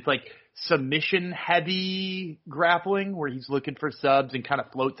has, and it's submission heavy grappling where he's looking for subs and kind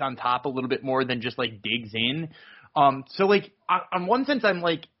of floats on top a little bit more than just digs in. So on one sense I'm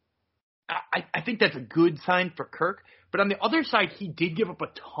I think that's a good sign for Kirk, but on the other side he did give up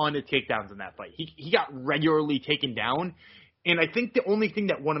a ton of takedowns in that fight. He got regularly taken down. And I think the only thing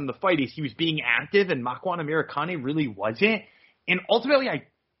that won him the fight is he was being active, and Makwan Amirkhani really wasn't. And ultimately, I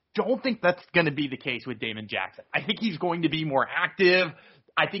don't think that's going to be the case with Damon Jackson. I think he's going to be more active.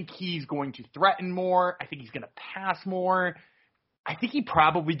 I think he's going to threaten more. I think he's going to pass more. I think he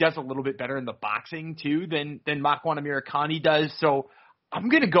probably does a little bit better in the boxing, too, than Makwan Amirkhani does. So I'm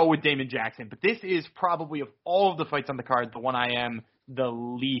going to go with Damon Jackson. But this is probably, of all of the fights on the card, the one I am the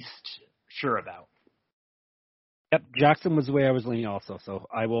least sure about. Yep, Jackson was the way I was leaning also. So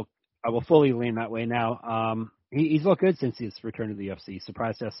I will fully lean that way now. He's looked good since his return to the UFC.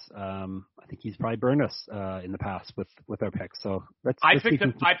 Surprised us. I think he's probably burned us in the past with our picks. So I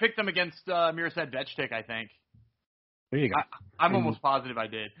picked him against Mirsad Bektic, I think. There you go. I'm almost positive I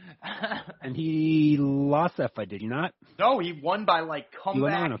did. And he lost that fight, did he not? No, he won by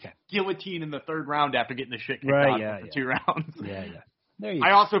comeback guillotine in the third round after getting the shit kicked out of him for 2 rounds. Yeah. There you go.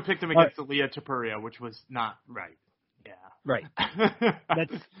 I also picked him against Ilia Topuria, which was not right. Yeah. Right.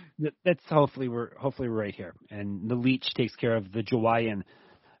 That's hopefully we're right here. And the Leech takes care of the Jawaian.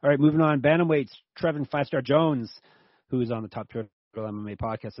 All right, moving on. Bantamweights, Trevin 5-Star Jones, who is on the Top Turtle MMA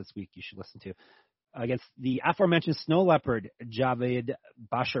podcast this week, you should listen to, against the aforementioned Snow Leopard, Javed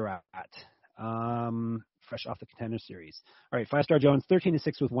Basharat, fresh off the Contender Series. All right, 5-Star Jones,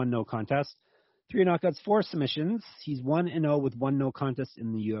 13-6 with 1 no contest. 3 knockouts, 4 submissions. He's 1-0 with 1 no contest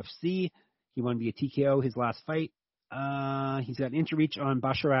in the UFC. He won via TKO his last fight. He's got an inch reach on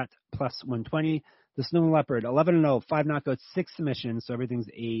Basharat plus 120. The Snow Leopard, 11-0, 5 knockouts, 6 submissions, so everything's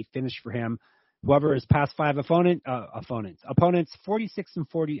a finish for him. Whoever is past 5 opponents, 36 and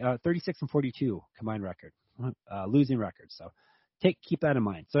 42 combined record, losing record. So keep that in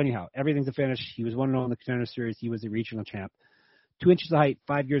mind. So anyhow, everything's a finish. He was 1-0 in the Contender Series. He was a regional champ. 2 inches of height,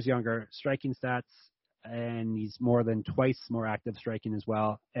 5 years younger, striking stats, and he's more than twice more active striking as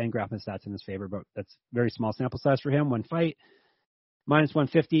well, and grappling stats in his favor, but that's very small sample size for him. 1 fight, minus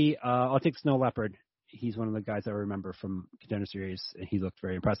 150. I'll take Snow Leopard. He's one of the guys I remember from Contender Series, and he looked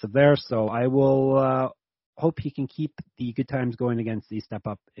very impressive there. So I will hope he can keep the good times going against the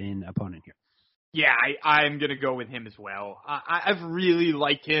step-up in opponent here. Yeah, I'm going to go with him as well. I've really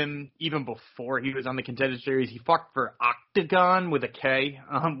liked him even before he was on the Contender Series. He fought for Octagon with a K,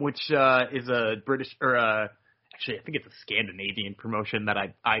 which is a British actually, I think it's a Scandinavian promotion that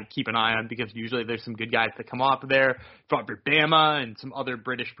I keep an eye on because usually there's some good guys that come off of there. Fought for Bama and some other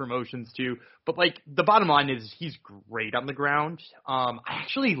British promotions too. But the bottom line is he's great on the ground. I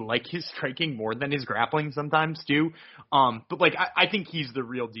actually like his striking more than his grappling sometimes too. But I think he's the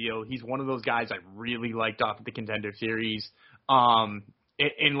real deal. He's one of those guys I really liked off of the Contender Series.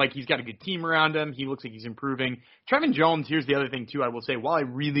 And he's got a good team around him. He looks like he's improving. Trevin Jones, here's the other thing too. I will say, while I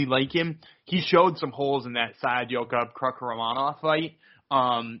really like him, he showed some holes in that Saad Yokub Kruk Romanov fight,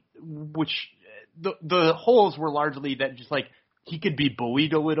 which the holes were largely that just he could be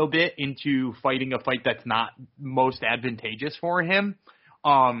bullied a little bit into fighting a fight that's not most advantageous for him.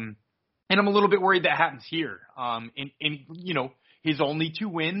 And I'm a little bit worried that happens here. His only 2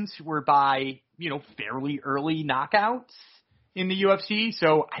 wins were by, fairly early knockouts in the UFC,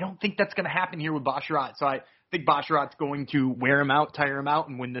 so I don't think that's going to happen here with Basharat. So I think Basharat's going to wear him out, tire him out,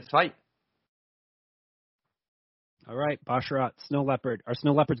 and win this fight. All right, Basharat, Snow Leopard. Are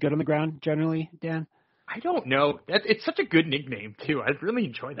Snow Leopards good on the ground generally, Dan? I don't know. It's such a good nickname, too. I really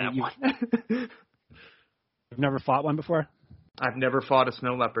enjoy that one. You've never fought one before? I've never fought a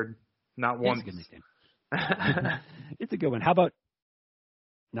Snow Leopard. Not once. It's a good nickname. It's a good one. How about...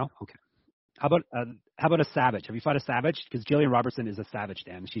 No? Okay. How about a Savage? Have you fought a Savage? Because Jillian Robertson is a Savage,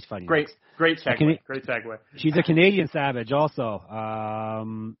 Dan. She's fighting. Great segue. Great segue. She's a Canadian Savage, also.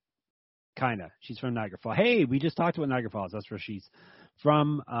 Kinda. She's from Niagara Falls. Hey, we just talked about Niagara Falls. That's where she's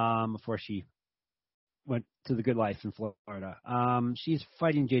from. Before she went to the good life in Florida. She's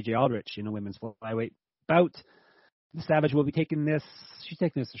fighting JJ Aldrich in a women's flyweight bout. The Savage will be taking this. She's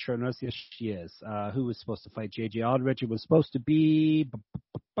taking this to short notice. Yes, she is. Who was supposed to fight JJ Aldrich? It was supposed to be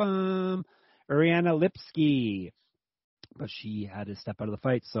Ariana Lipski, but she had to step out of the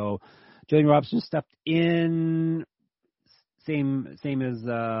fight. So Jillian Robinson stepped in, same as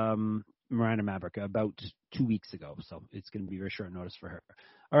Miranda Maverick about 2 weeks ago. So it's going to be very short notice for her.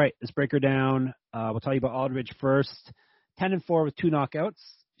 All right, let's break her down. We'll tell you about Aldrich first. 10-4 with 2 knockouts.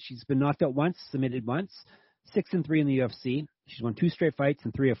 She's been knocked out once, submitted once. 6-3 in the UFC. She's won 2 straight fights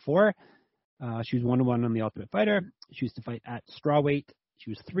and 3 of 4. She was 1-1 on the Ultimate Fighter. She used to fight at strawweight. She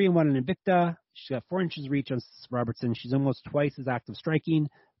was 3-1 in Invicta. She's got 4 inches reach on Robertson. She's almost twice as active striking,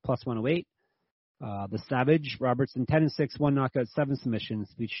 plus 108. The Savage, Robertson, 10-6, 1 knockout, 7 submissions.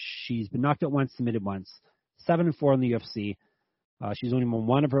 She's been knocked out once, submitted once. 7-4 in the UFC. She's only won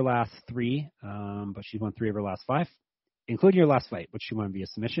 1 of her last 3, but she's won 3 of her last 5, including her last fight, which she won via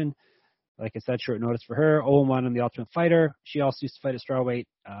submission. Like I said, short notice for her. 0-1 on the Ultimate Fighter. She also used to fight at strawweight.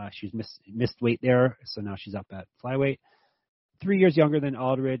 She's missed weight there, so now she's up at flyweight. 3 years younger than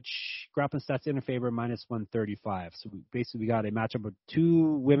Aldrich. Grappling stats in her favor, minus 135. So we got a matchup of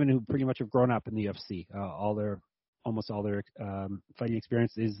 2 women who pretty much have grown up in the UFC. Almost all their fighting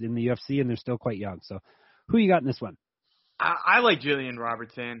experience is in the UFC, and they're still quite young. So who you got in this one? I like Jillian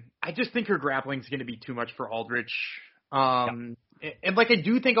Robertson. I just think her grappling is going to be too much for Aldrich. And I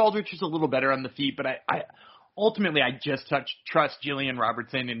do think Aldrich is a little better on the feet, but I ultimately, I just trust Jillian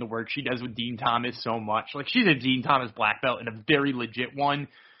Robertson in the work she does with Dean Thomas so much. Like, she's a Dean Thomas black belt and a very legit one.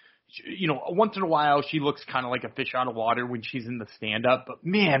 You know, once in a while, she looks kind of like a fish out of water when she's in the stand-up. But,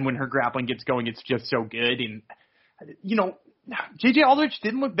 man, when her grappling gets going, it's just so good. And, you know, J.J. Aldrich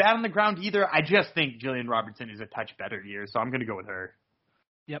didn't look bad on the ground either. I just think Jillian Robertson is a touch better here, so I'm going to go with her.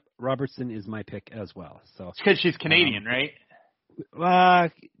 Yep, Robertson is my pick as well. So it's because she's Canadian, right?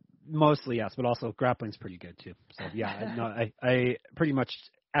 Mostly, yes, but also grappling's pretty good too. So yeah, no, I pretty much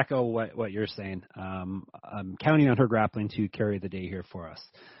echo what you're saying. I'm counting on her grappling to carry the day here for us.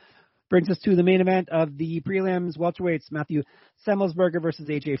 Brings us to the main event of the prelims, welterweights, Matthew Semelsberger versus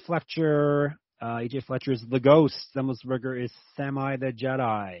AJ Fletcher. AJ Fletcher is the Ghost. Semelsberger is Semi the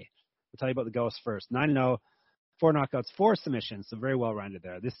Jedi. We'll tell you about the Ghost first. 9-0, 4 knockouts, 4 submissions, so very well rounded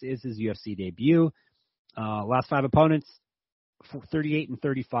there. This is his UFC debut. Last 5 opponents, 38 and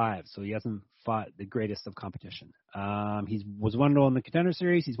 35, so he hasn't fought the greatest of competition. He was 1-0 in the Contender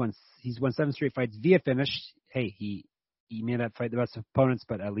Series. He's won 7 straight fights via finish. Hey, he may not fight the best of opponents,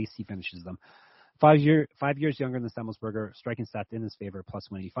 but at least he finishes them. 5 years younger than Semelsberger, striking stats in his favor, plus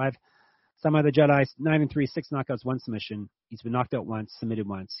 185. Semi the Jedi, 9-3, 6 knockouts, 1 submission. He's been knocked out once, submitted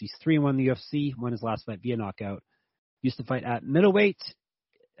once. He's 3-1 in the UFC, won his last fight via knockout. Used to fight at middleweight.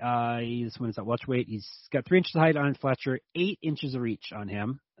 He's when it's at welterweight. He's got 3 inches of height on Fletcher, 8 inches of reach on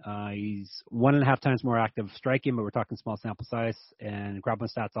him. He's 1.5 times more active striking, but we're talking small sample size. And grappling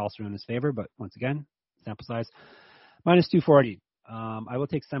stats also in his favor, but once again, sample size. Minus 240. I will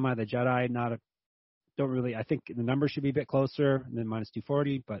take Semi the Jedi. I think the number should be a bit closer than minus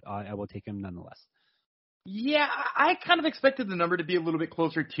 240, but I will take him nonetheless. Yeah, I kind of expected the number to be a little bit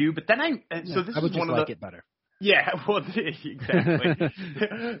closer too, but then this I would is one just like of it better. Yeah, well, exactly.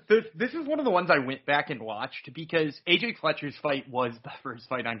 This is one of the ones I went back and watched because AJ Fletcher's fight was the first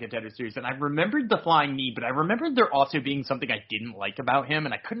fight on Contender Series, and I remembered the flying knee, but I remembered there also being something I didn't like about him,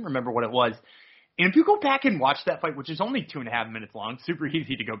 and I couldn't remember what it was. And if you go back and watch that fight, which is only 2.5 minutes long, super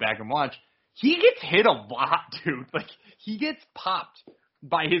easy to go back and watch, he gets hit a lot, dude. Like, he gets popped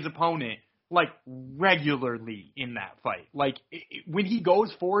by his opponent, like, regularly in that fight. Like, when he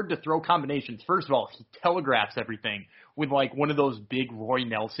goes forward to throw combinations, first of all, he telegraphs everything with, like, one of those big Roy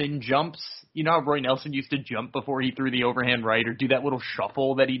Nelson jumps. You know how Roy Nelson used to jump before he threw the overhand right or do that little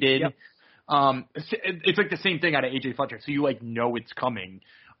shuffle that he did? Yep. It's like the same thing out of AJ Fletcher, so you, like, know it's coming.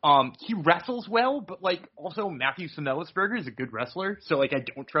 He wrestles well, but, like, also Matthew Semelsberger is a good wrestler, so, like, I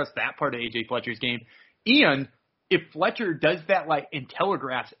don't trust that part of AJ Fletcher's game. And if Fletcher does that, like, and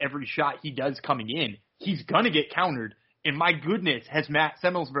telegraphs every shot he does coming in, he's gonna get countered. And my goodness, has Matt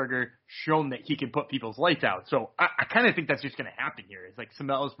Semelsberger shown that he can put people's lights out. So I kind of think that's just gonna happen here. It's like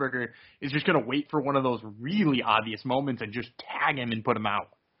Semelsberger is just gonna wait for one of those really obvious moments and just tag him and put him out.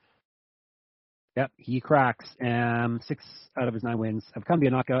 Yep, he cracks. 6 out of his 9 wins have come via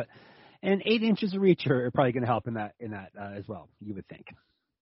knockout, and 8 inches of reach are probably going to help in that as well. You would think.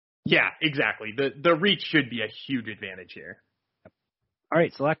 Yeah, exactly. The reach should be a huge advantage here. Yep. All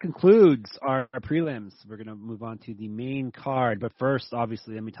right, so that concludes our prelims. We're going to move on to the main card, but first,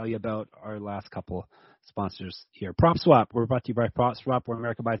 obviously, let me tell you about our last couple sponsors here. PropSwap. We're brought to you by PropSwap, where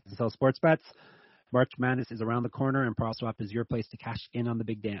America buys and sells sports bets. March Madness is around the corner, and PropSwap is your place to cash in on the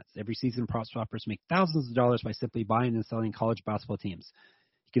big dance. Every season, PropSwappers make thousands of dollars by simply buying and selling college basketball teams.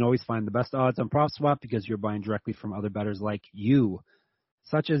 You can always find the best odds on PropSwap because you're buying directly from other bettors like you,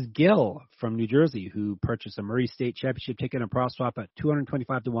 such as Gil from New Jersey, who purchased a Murray State Championship ticket on PropSwap at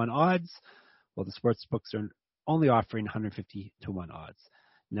 225 to 1 odds, while the sports books are only offering 150 to 1 odds.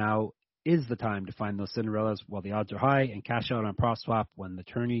 Now is the time to find those Cinderellas while the odds are high and cash out on PropSwap when the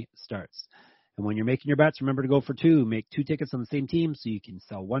tourney starts. And when you're making your bets, remember to go for 2. Make 2 tickets on the same team so you can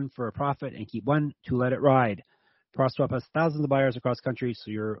sell 1 for a profit and keep 1 to let it ride. PropSwap has thousands of buyers across the country,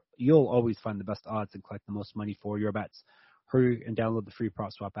 so you'll always find the best odds and collect the most money for your bets. Hurry and download the free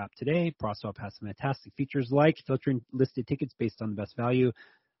PropSwap app today. PropSwap has some fantastic features like filtering listed tickets based on the best value,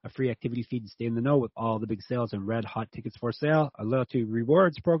 a free activity feed to stay in the know with all the big sales and red hot tickets for sale, a loyalty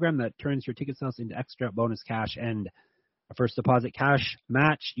rewards program that turns your ticket sales into extra bonus cash, and a first deposit cash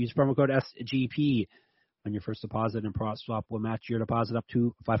match. Use promo code SGP on your first deposit, and PropSwap will match your deposit up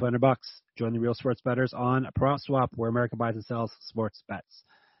to $500. Join the real sports bettors on PropSwap, where America buys and sells sports bets.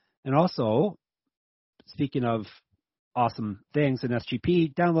 And also, speaking of awesome things in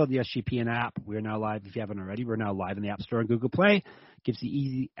SGP, download the SGPN app. We're now live. If you haven't already, we're now live in the App Store and Google Play. Gives you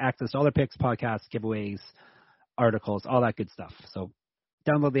easy access to all their picks, podcasts, giveaways, articles, all that good stuff. So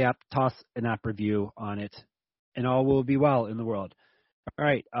download the app, toss an app review on it, and all will be well in the world. All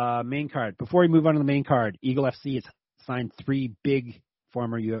right, main card. Before we move on to the main card, Eagle FC has signed 3 big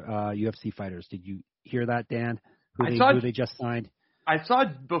former UFC fighters. Did you hear that, Dan? Who they just signed? I saw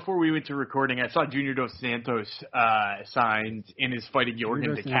before we went to recording, I saw Junior Dos Santos signed and is fighting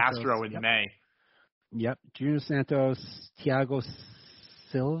Jorgen De Castro in May. Yep, Junior Dos Santos, Thiago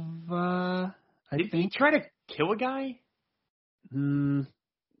Silva, Did he try to kill a guy? Am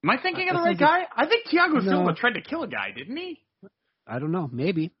I thinking of the right guy? I think Thiago Silva tried to kill a guy, didn't he? I don't know,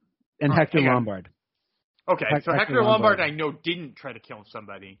 maybe. And Hector Lombard. Okay, so Hector Lombard I know didn't try to kill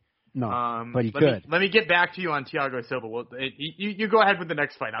somebody. No, but he could. Let me get back to you on Thiago Silva. You go ahead with the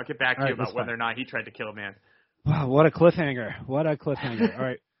next fight. I'll get back to you about whether or not he tried to kill a man. Wow, what a cliffhanger. All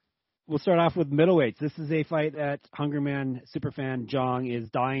right. We'll start off with middleweights. This is a fight that Hungerman superfan Jong is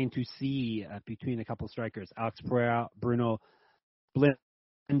dying to see between a couple strikers. Alex Pereira, Bruno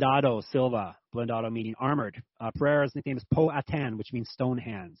Blindado Silva. Blindado meaning armored. Pereira's nickname is Po Atan, which means stone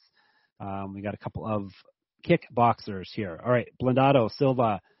hands. We got a couple of kickboxers here. All right, Blindado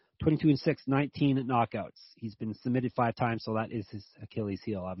Silva, 22-6, 19 knockouts. He's been submitted 5 times, so that is his Achilles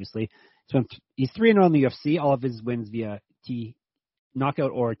heel, obviously. He's 3-0 in the UFC. All of his wins via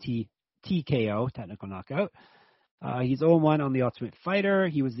knockout or TKO, technical knockout. He's 0-1 on the Ultimate Fighter.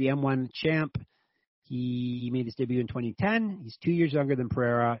 He was the M1 champ. He made his debut in 2010. He's 2 years younger than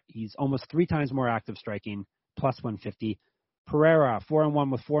Pereira. He's almost 3 times more active striking, plus 150. Pereira,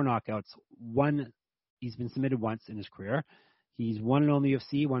 4-1 with 4 knockouts. He's been submitted once in his career. He's 1-0 in the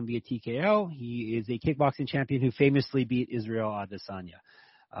UFC, 1 via TKO. He is a kickboxing champion who famously beat Israel Adesanya.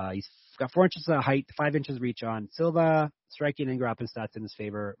 He's got 4 inches of height, 5 inches reach on Silva, striking and grappling stats in his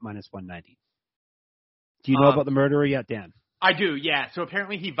favor, minus 190. Do you know about the murderer yet, Dan? I do, yeah. So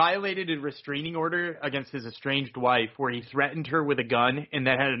apparently he violated a restraining order against his estranged wife where he threatened her with a gun and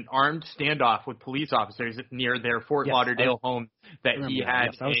then had an armed standoff with police officers near their Fort Lauderdale home that he had.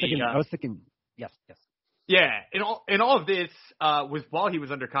 Yes, I was thinking, yes. Yeah, and all of this was while he was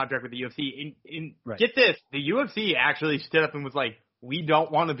under contract with the UFC. Right. Get this, the UFC actually stood up and was like, we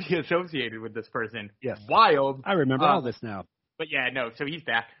don't want to be associated with this person. Yes. Wild. I remember all this now. But yeah, no, so he's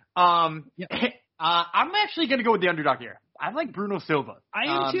back. I'm actually going to go with the underdog here. I like Bruno Silva. I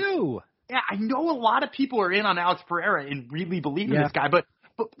am too. Yeah, I know a lot of people are in on Alex Pereira and really believe in this guy, but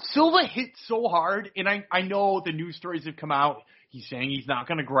Silva hit so hard, and I know the news stories have come out. He's saying he's not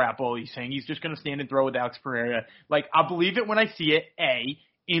going to grapple. He's saying he's just going to stand and throw with Alex Pereira. Like, I'll believe it when I see it, A.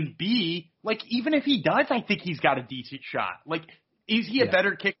 And B, like, even if he does, I think he's got a decent shot. Like, is he a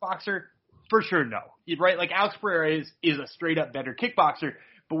better kickboxer? For sure, no. Right? Like, Alex Pereira is a straight-up better kickboxer.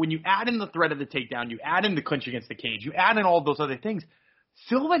 But when you add in the threat of the takedown, you add in the clinch against the cage, you add in all of those other things,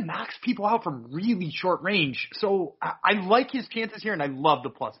 Silva knocks people out from really short range. So I like his chances here, and I love the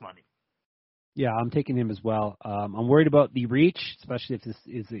plus money. Yeah, I'm taking him as well. I'm worried about the reach, especially if this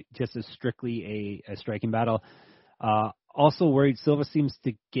is just strictly a striking battle. Also worried Silva seems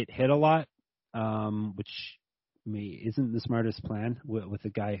to get hit a lot, which isn't the smartest plan with a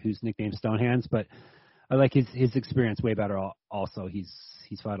guy who's nicknamed Stonehands, but I like his experience way better. Also, he's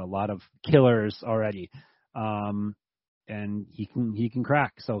fought a lot of killers already, and he can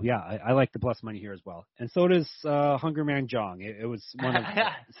crack. So yeah, I like the plus money here as well. And so does Hungerman Jong. It was one of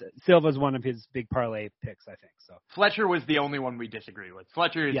Silva's one of his big parlay picks, I think. So Fletcher was the only one we disagree with.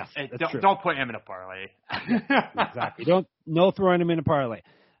 Fletcher, yes, don't put him in a parlay. Exactly. No throwing him in a parlay.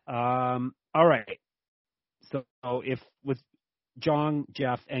 All right. So if with Jong,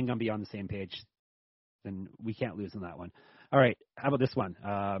 Jeff, and Gumby on the same page, then we can't lose on that one. All right, how about this one?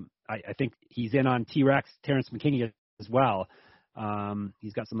 I think he's in on T-Rex, Terrence McKinney as well.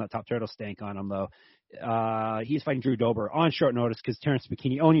 He's got some of that top turtle stank on him, though. He's fighting Drew Dober on short notice because Terrence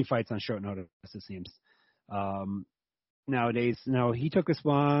McKinney only fights on short notice, it seems, nowadays. No, he took this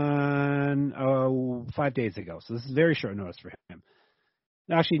one 5 days ago, so this is very short notice for him.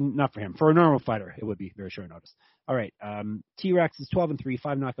 Actually, not for him. For a normal fighter, it would be very short notice. All right. T-Rex is 12-3,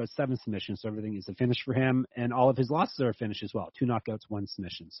 5 knockouts, 7 submissions. So everything is a finish for him. And all of his losses are a finish as well. 2 knockouts, 1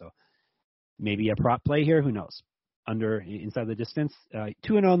 submission. So maybe a prop play here. Who knows? Inside the distance.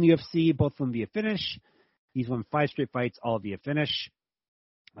 2-0 in the UFC, both of them via finish. He's won 5 straight fights, all via finish.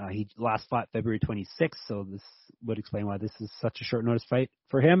 He last fought February 26th, so this would explain why this is such a short notice fight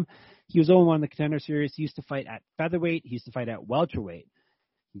for him. He was 0-1 in the Contender Series. He used to fight at featherweight. He used to fight at welterweight.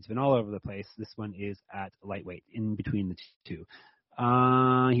 He's been all over the place. This one is at lightweight, in between the two.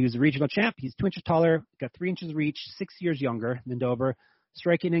 He was a regional champ. He's 2 inches taller, got 3 inches reach, 6 years younger than Dober.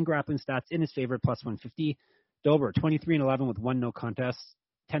 Striking and grappling stats in his favor, plus 150. Dober, 23-11 with 1 no contest,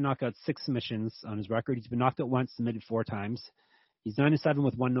 10 knockouts, 6 submissions on his record. He's been knocked out once, submitted 4 times. He's 9-7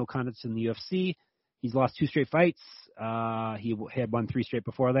 with 1 no contest in the UFC. He's lost 2 straight fights. He had won 3 straight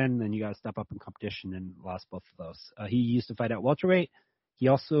before then you got to step up in competition and lost both of those. He used to fight at welterweight. He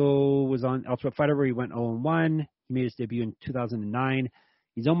also was on Ultimate Fighter where he went 0-1. He made his debut in 2009.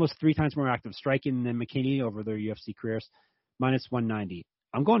 He's almost 3 times more active striking than McKinney over their UFC careers, minus 190.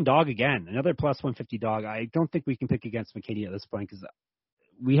 I'm going dog again, another plus 150 dog. I don't think we can pick against McKinney at this point because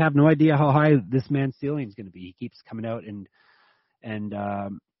we have no idea how high this man's ceiling is going to be. He keeps coming out and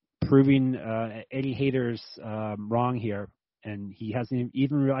proving any haters wrong here. And he hasn't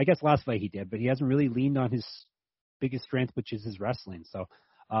even, I guess last fight he did, but he hasn't really leaned on his biggest strength, which is his wrestling. So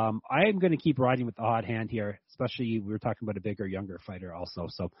I am going to keep riding with the hot hand here, especially we were talking about a bigger, younger fighter also.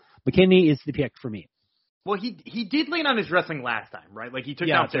 So McKinney is the pick for me. Well, he did lean on his wrestling last time, right? Like he took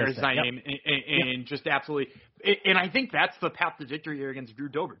down Sarazain and just absolutely. And I think that's the path to victory here against Drew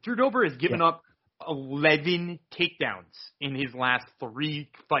Dober. Drew Dober has given up 11 takedowns in his last 3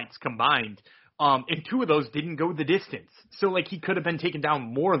 fights combined. And 2 of those didn't go the distance. So, like, he could have been taken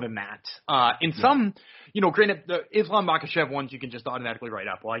down more than that. Some, granted, the Islam Makhachev ones you can just automatically write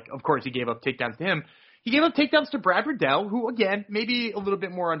up. Like, of course, he gave up takedowns to him. He gave up takedowns to Brad Riddell, who, again, maybe a little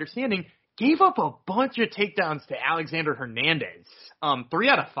bit more understanding, gave up a bunch of takedowns to Alexander Hernandez. 3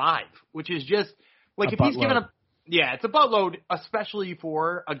 out of 5, which is just, like, if he's given up. Yeah, it's a buttload, especially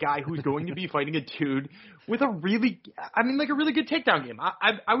for a guy who's going to be fighting a dude with a really good takedown game.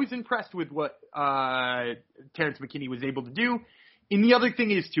 I was impressed with what Terrence McKinney was able to do. And the other thing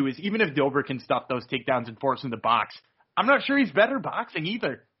is even if Dober can stuff those takedowns and force him to box, I'm not sure he's better boxing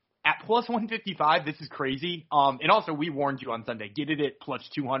either. At plus 155, this is crazy. And also, we warned you on Sunday, get it at plus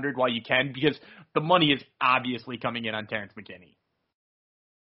 200 while you can, because the money is obviously coming in on Terrence McKinney.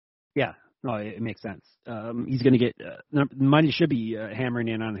 Yeah. No, it makes sense. He's going to get money should be hammering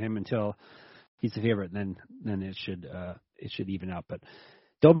in on him until he's the favorite. Then it should even out. But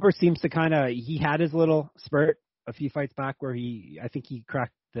Dober seems to he had his little spurt a few fights back where I think he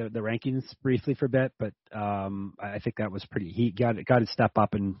cracked the rankings briefly for a bit. But I think that was he got to step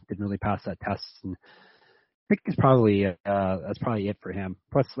up and didn't really pass that test. And I think that's probably it for him.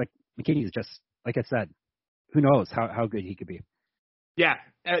 Plus, like McKinney is just like I said, who knows how good he could be. Yeah,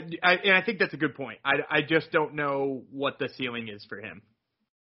 and I think that's a good point. I just don't know what the ceiling is for him.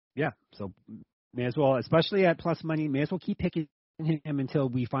 Yeah, so may as well, especially at plus money, may as well keep picking him until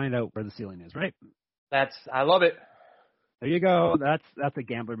we find out where the ceiling is, right? I love it. There you go. That's a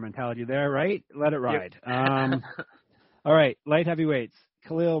gambler mentality there, right? Let it ride. Yep. All right, light heavyweights.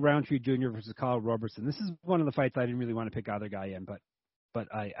 Khalil Roundtree Jr. versus Kyle Robertson. This is one of the fights I didn't really want to pick either guy in, but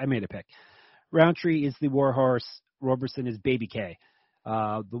I made a pick. Roundtree is the Warhorse. Robertson is Baby K.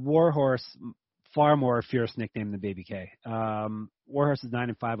 The Warhorse, far more fierce nickname than Baby K. Warhorse is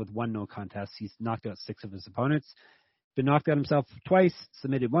 9-5 with 1 no contest. He's knocked out 6 of his opponents. Been knocked out himself twice,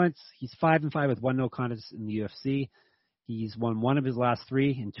 submitted once. He's 5-5 with 1 no contest in the UFC. He's won 1 of his last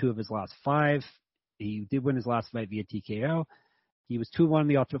 3 and 2 of his last 5. He did win his last fight via TKO. He was 2-1 in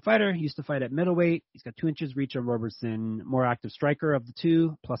the Ultimate Fighter. He used to fight at middleweight. He's got 2 inches reach on Robertson, more active striker of the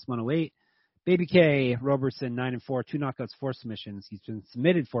 2, plus 108. Baby K, Robertson, 9-4, 2 knockouts, 4 submissions. He's been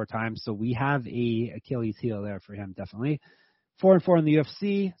submitted 4 times, so we have a Achilles heel there for him, definitely. 4-4 in the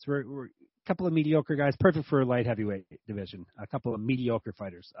UFC. So we're a couple of mediocre guys, perfect for a light heavyweight division. A couple of mediocre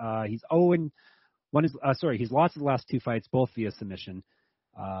fighters. He's 0-1. He's lost the last 2 fights, both via submission.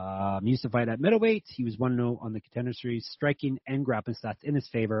 He used to fight at middleweight. He was 1-0 on the Contender Series, striking and grappling stats in his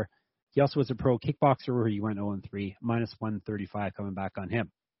favor. He also was a pro kickboxer where he went 0-3, minus 135 coming back on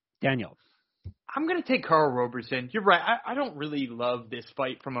him. Daniel. I'm going to take Carl Robertson. You're right. I don't really love this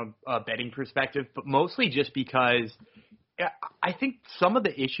fight from a betting perspective, but mostly just because I think some of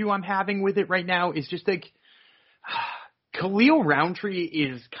the issue I'm having with it right now is just like Khalil Roundtree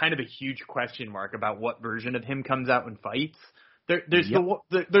is kind of a huge question mark about what version of him comes out and fights. There's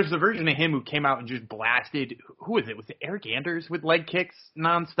the version of him who came out and just blasted. Who was it? Was it Eric Anders with leg kicks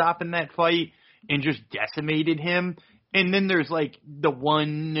nonstop in that fight and just decimated him? And then there's, like, the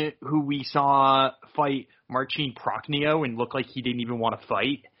one who we saw fight Marcin Prokhnio and look like he didn't even want to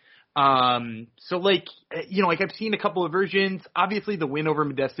fight. So, like, I've seen a couple of versions. Obviously, the win over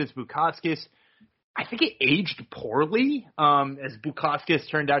Modestas Bukauskas, I think it aged poorly, as Bukauskas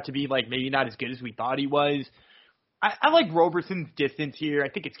turned out to be, like, maybe not as good as we thought he was. I like Robertson's distance here. I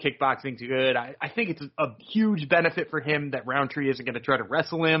think his kickboxing's good. I think it's a huge benefit for him that Roundtree isn't going to try to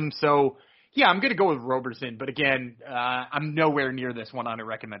wrestle him. So, yeah, I'm going to go with Robertson, but again, I'm nowhere near this one on a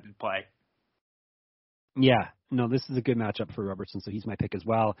recommended play. Yeah, no, this is a good matchup for Robertson, so he's my pick as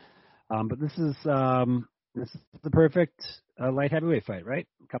well. But this is the perfect light heavyweight fight, right?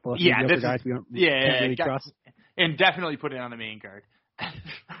 A couple of guys we can't really trust. And definitely put it on the main card.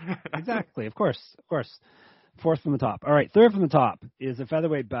 Exactly, of course. 4th from the top. All right, 3rd from the top is a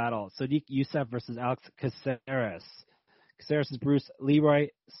featherweight battle. Sodiq Yusuff versus Alex Caceres. Caceres is Bruce. Leroy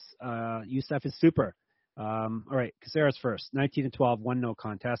Youssef is Super. All right, Caceres first. 19-12, 1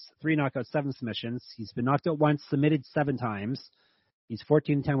 contest, 3 knockouts, 7 submissions. He's been knocked out once, submitted 7 times. He's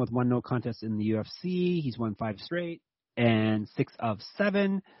 14-10 with 1 no contest in the UFC. He's won 5 straight and 6 of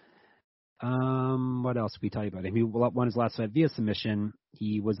 7. What else did we tell you about him? He won his last fight via submission.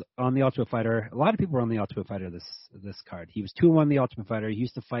 He was on the Ultimate Fighter. A lot of people were on the Ultimate Fighter this card. He was 2-1 the Ultimate Fighter. He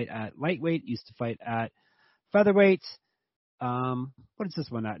used to fight at lightweight. Used to fight at featherweight. What is this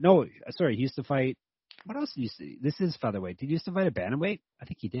one at? No, sorry. He used to fight. What else did you see? This is featherweight. Did he used to fight at bantamweight? I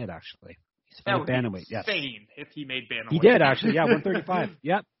think he did actually. He used to fight at bantamweight. Yes. Insane if he made bantamweight. He did actually. Yeah, 135.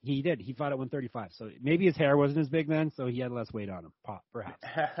 Yep, he did. He fought at 135. So maybe his hair wasn't as big then, so he had less weight on him.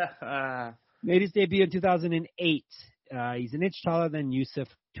 Perhaps. Made his debut in 2008. He's an inch taller than Youssef,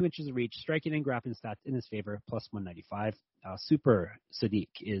 2 inches of reach, striking and grappling stats in his favor, plus 195. Super Sadiq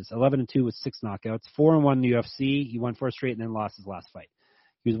is 11-2 with 6 knockouts, 4-1 in the UFC. He won 4 straight and then lost his last fight.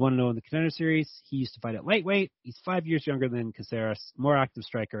 He was 1-0 in the Contender Series. He used to fight at lightweight. He's 5 years younger than Caceres, more active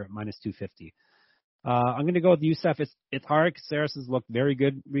striker, minus 250. I'm going to go with Youssef. It's hard. Caceres has looked very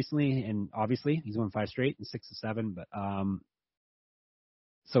good recently, and obviously he's won 5 straight and 6 of 7, but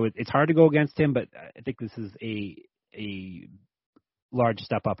so it's hard to go against him, but I think this is a large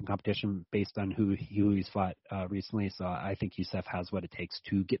step up in competition based on who he's fought recently. So I think Youssef has what it takes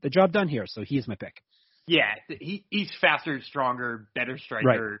to get the job done here. So he's my pick. Yeah, he's faster, stronger, better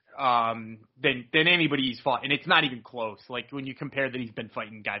striker than anybody he's fought, and it's not even close. Like when you compare that he's been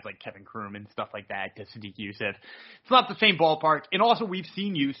fighting guys like Kevin Kroom and stuff like that to Sadiq Youssef, it's not the same ballpark. And also we've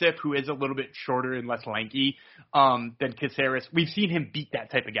seen Youssef, who is a little bit shorter and less lanky than Caceres. We've seen him beat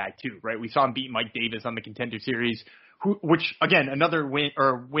that type of guy too, right? We saw him beat Mike Davis on the Contender Series. Which again, another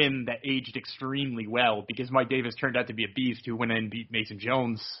win that aged extremely well because Mike Davis turned out to be a beast who went in and beat Mason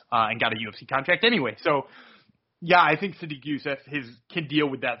Jones and got a UFC contract anyway. So, yeah, I think Sadiq Youssef can deal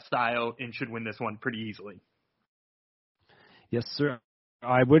with that style and should win this one pretty easily. Yes, sir.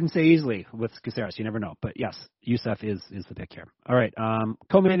 I wouldn't say easily with Caceres. You never know. But, yes, Youssef is the pick here. All right,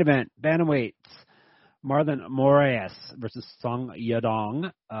 co-main event, bantamweights, Marlon Moraes versus Song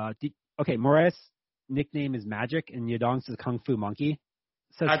Yadong. Okay, Moraes nickname is Magic, and Yadong says Kung Fu Monkey.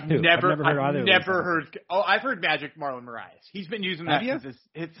 I've never heard. Oh, I've heard Magic Marlon Moraes. He's been using that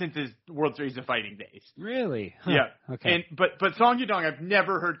since his World Series of Fighting days. Really? Huh. Yeah. Okay. But Song Yadong, I've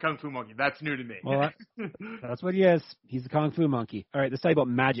never heard Kung Fu Monkey. That's new to me. Well, that's what he is. He's a Kung Fu Monkey. All right, let's tell you about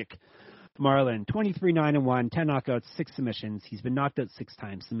Magic Marlon. 23-9-1, 10 knockouts, 6 submissions. He's been knocked out 6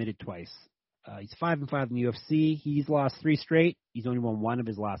 times, submitted twice. He's 5-5 in the UFC. He's lost 3 straight. He's only won 1 of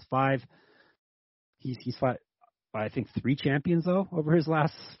his last 5. He's fought, I think, 3 champions, though, over his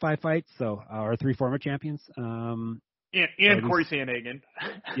last 5 fights, or 3 former champions. And Corey Sandhagen.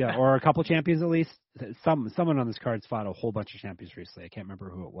 Yeah, or a couple champions at least. Someone on this card's fought a whole bunch of champions recently. I can't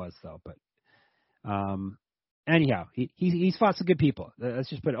remember who it was, though. But anyhow, he's fought some good people. Let's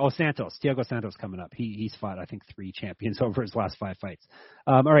just put it. Santos. Thiago Santos coming up. He's fought, I think, 3 champions over his last 5 fights.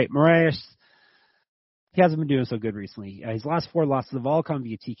 All right, Moraes. He hasn't been doing so good recently. His last 4 losses have all come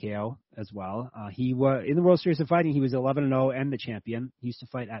via TKO as well. He was in the World Series of Fighting. He was 11-0 and the champion. He used to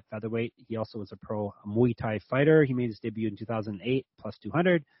fight at featherweight. He also was a pro Muay Thai fighter. He made his debut in 2008, plus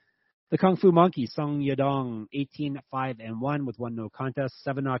 200. The Kung Fu Monkey, Song Yadong, 18-5-1 with 1 no contest,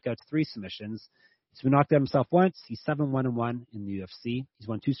 7 knockouts, 3 submissions. He's been knocked out himself once. He's 7-1-1 in the UFC. He's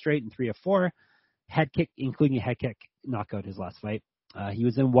won 2 straight and 3 of 4. Head kick, including a head kick knockout his last fight. He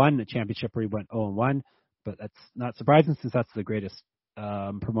was in one championship where he went 0-1. But that's not surprising since that's the greatest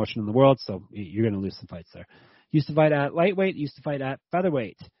promotion in the world, so you're going to lose some fights there. He used to fight at lightweight, used to fight at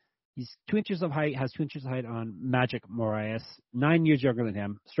featherweight. He's 2 inches of height, has 2 inches of height on Magic Moraes, 9 years younger than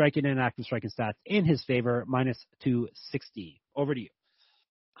him, striking and active striking stats in his favor, minus 260. Over to you.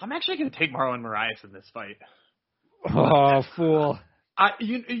 I'm actually going to take Marlon Moraes in this fight. Oh, fool.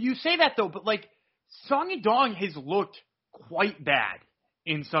 You say that, though, but, like, Song Yadong has looked quite bad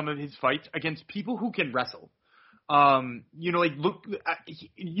in some of his fights against people who can wrestle. You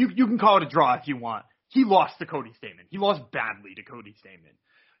can call it a draw if you want. He lost to Cody Stamann. He lost badly to Cody Stamann.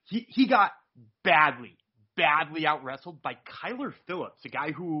 He got badly out-wrestled by Kyler Phillips, a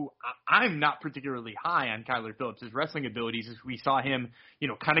guy who I'm not particularly high on Kyler Phillips' wrestling abilities, as we saw him,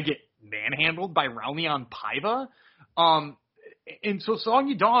 kind of get manhandled by Raulian Paiva. And so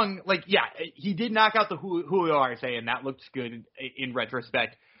Song Yadong, he did knock out the Julio Arce, and that looks good in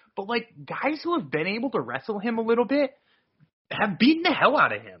retrospect. But, guys who have been able to wrestle him a little bit have beaten the hell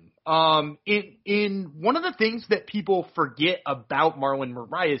out of him. In one of the things that people forget about Marlon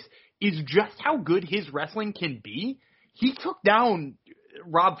Moraes is just how good his wrestling can be. He took down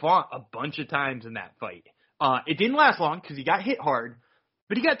Rob Font a bunch of times in that fight. It didn't last long because he got hit hard,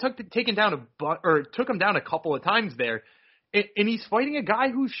 but he got taken down took him down a couple of times there. And he's fighting a guy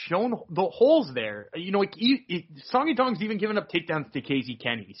who's shown the holes there. You know, like Song Yadong's even given up takedowns to Casey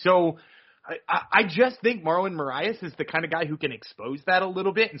Kenny. So I just think Marlon Moraes is the kind of guy who can expose that a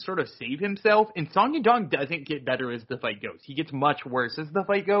little bit and sort of save himself. And Song Yadong doesn't get better as the fight goes. He gets much worse as the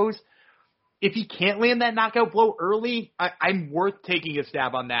fight goes. If he can't land that knockout blow early, I'm worth taking a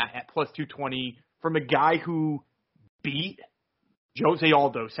stab on that at plus 220 from a guy who beat Jose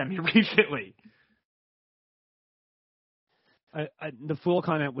Aldo semi-recently. The fool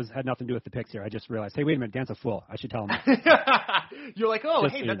comment had nothing to do with the picks here. I just realized, hey, wait a minute, Dan's a fool. I should tell him. You're like, oh,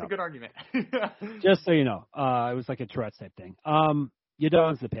 just hey, so that's a good argument. Just so you know, it was like a Tourette's type thing.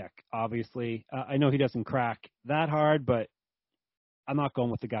 Yadong's the pick, obviously. I know he doesn't crack that hard, but I'm not going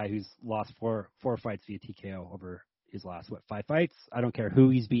with the guy who's lost four fights via TKO over his last, 5 fights? I don't care who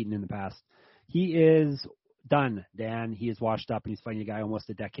he's beaten in the past. He is done, Dan. He is washed up, and he's fighting a guy almost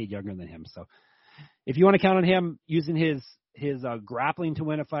a decade younger than him. So if you want to count on him using his grappling to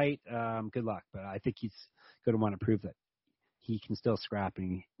win a fight, good luck. But I think he's going to want to prove that he can still scrap,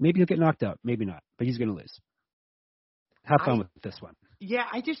 and maybe he'll get knocked out, maybe not, but he's going to lose. Have fun with this one. Yeah,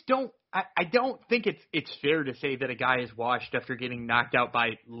 I just don't. I don't think it's fair to say that a guy is washed after getting knocked out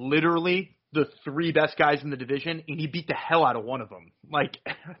by literally the 3 best guys in the division, and he beat the hell out of one of them.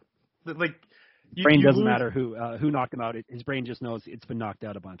 Brain doesn't matter who knocked him out. His brain just knows it's been knocked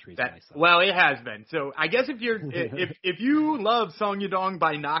out a bunch recently. Well, it has been. So I guess if you're if you love Song Yadong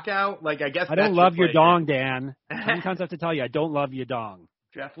by knockout, I guess I don't love your dong, Dan. How many times I have to tell you I don't love your dong?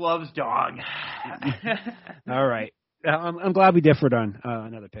 Jeff loves dong. All right. I'm glad we differed on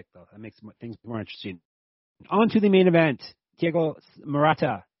another pick, though. That makes things more interesting. On to the main event. Diego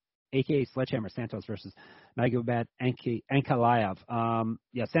Murata, a.k.a. Sledgehammer Santos versus Magomed Ankalaev.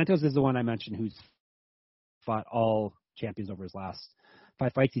 Santos is the one I mentioned who's fought all champions over his last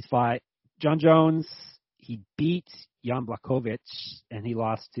 5 fights. He's fought John Jones. He beat Jan Blachowicz, and he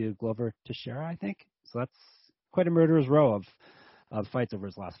lost to Glover Teixeira, I think. So that's quite a murderer's row of fights over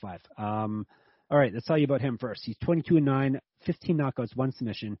his last 5. All right, let's tell you about him first. He's 22-9, 15 knockouts, 1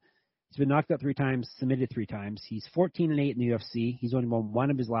 submission. He's been knocked out 3 times, submitted 3 times. He's 14-8 in the UFC. He's only won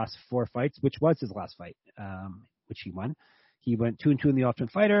 1 of his last 4 fights, which was his last fight, which he won. He went 2-2 in the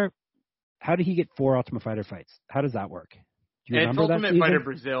Ultimate Fighter. How did he get 4 Ultimate Fighter fights? How does that work? Do you remember Ultimate that Fighter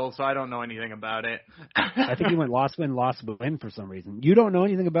Brazil, so I don't know anything about it. I think he went lost win for some reason. You don't know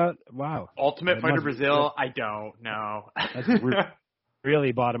anything about? Wow. Ultimate Fighter Brazil, I don't know. That's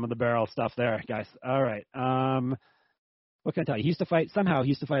really bottom of the barrel stuff there, guys. All right. What can I tell you? He used to fight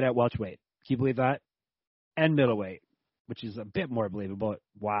at welterweight. Can you believe that? And middleweight, which is a bit more believable.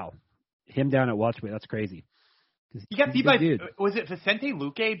 Wow. Him down at welterweight, that's crazy. He got beat by, was it Vicente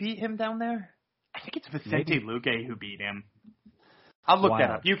Luque beat him down there? I think it's Vicente Luque who beat him. I'll look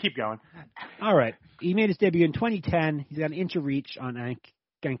that up. You keep going. All right. He made his debut in 2010. He's got an inch of reach on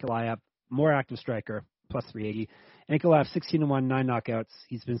Ankalaev, more active striker, plus 380. Ankalaev, 16-1, 9 knockouts.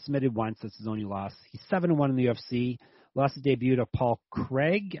 He's been submitted once. That's his only loss. He's 7-1 in the UFC. Lost his debut to Paul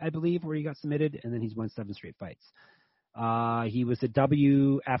Craig, I believe, where he got submitted, and then he's won 7 straight fights. He was a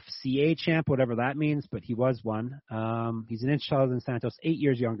WFCA champ, whatever that means, but he was one. He's an inch taller than Santos, 8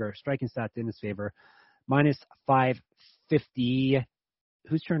 years younger. Striking stats in his favor. Minus 550.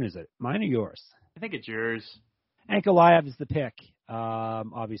 Whose turn is it? Mine or yours? I think it's yours. Ankalaev is the pick,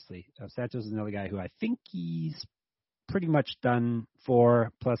 obviously. Santos is another guy who I think he's pretty much done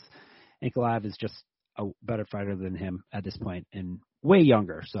for. Plus, Ankalaev is just a better fighter than him at this point and way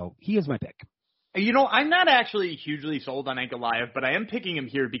younger. So he is my pick. You know, I'm not actually hugely sold on Ankalaev, but I am picking him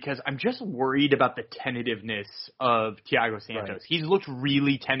here because I'm just worried about the tentativeness of Thiago Santos. Right. He's looked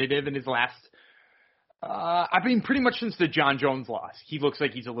really tentative in his last pretty much since the John Jones loss. He looks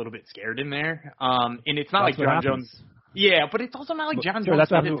like he's a little bit scared in there. And it's not that's like John Jones. Yeah, but it's also not like John Jones.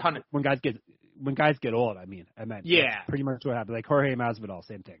 That's what happens when guys get old. I meant yeah, pretty much what happened. Like Jorge Masvidal,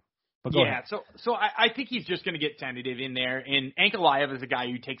 same thing. But yeah, so I think he's just going to get tentative in there, and Ankalaev is a guy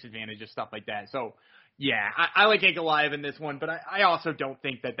who takes advantage of stuff like that. So yeah, I like Ankalaev in this one, but I also don't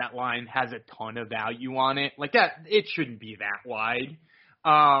think that line has a ton of value on it. Like that, it shouldn't be that wide.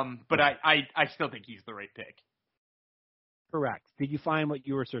 But I still think he's the right pick. Correct. Did you find what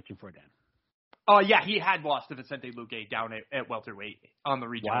you were searching for, Dan? Oh, yeah, he had lost to Vicente Luque down at welterweight on the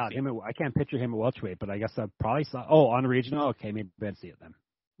regional. Wow, I can't picture him at welterweight, but I guess I probably saw. Oh, on the regional? Okay, maybe I didn't see it then.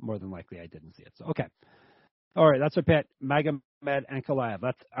 More than likely I didn't see it. So, okay. All right, that's our pick. Magomed Ankalaev.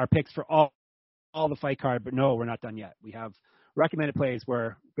 That's our picks for all the fight card, but no, we're not done yet. We have recommended plays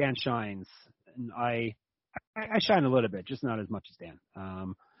where Dan shines, and I shine a little bit, just not as much as Dan.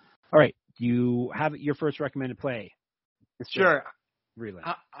 All right. Do you have your first recommended play? Sure. Really?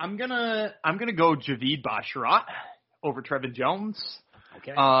 I'm gonna go Javid Basharat over Trevin Jones.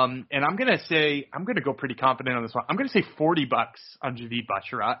 Okay. And I'm gonna go pretty confident on this one. I'm gonna say $40 on Javid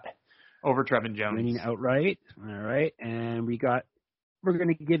Basharat over Trevin Jones. Winning outright. All right. And we're gonna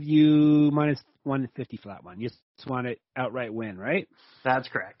give you minus 150 for that one. You just want it outright win, right? That's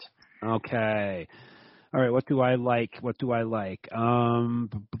correct. Okay. All right. What do I like? Let's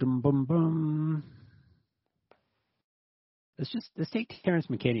take Terrence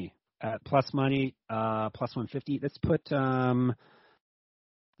McKinney at plus money, plus 150. Let's put $30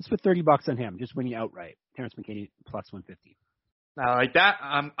 on him, just winning outright. Terrence McKinney plus 150. I like that.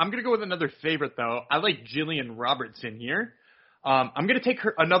 I'm going to go with another favorite, though. I like Jillian Robertson here. I'm going to take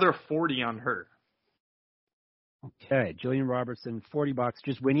another 40 on her. Okay, Jillian Robertson, $40,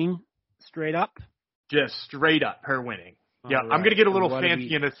 just winning straight up. Just straight up, her winning. Yeah, right. I'm going to get a little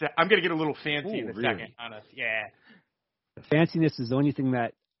fancy in a second. I'm going to get a little fancy in a second on us. Yeah. The fanciness is the only thing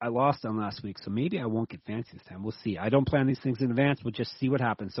that I lost on last week, so maybe I won't get fancy this time. We'll see. I don't plan these things in advance. We'll just see what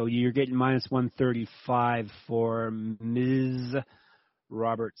happens. So you're getting minus 135 for Ms.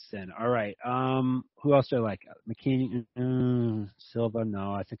 Robertson. All right. Who else do I like? McKinney, Silva.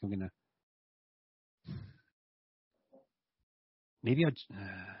 No, I think I'm gonna. Maybe I'll.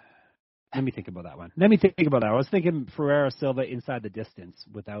 Let me think about that one. I was thinking Ferreira Silva inside the distance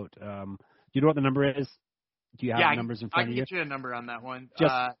without. Do you know what the number is? Do you have the numbers in front of you? I can get you a number on that one.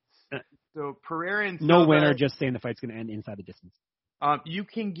 Just, so Pereira and no Silva, winner, just saying the fight's going to end inside the distance. You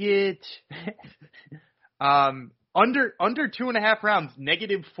can get under 2.5 rounds,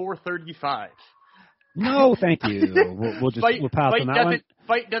 negative 435. No, thank you. We'll pass on that one.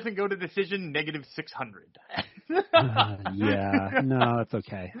 Fight doesn't go to decision, negative 600. Yeah, no, that's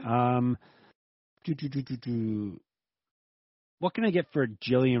okay. What can I get for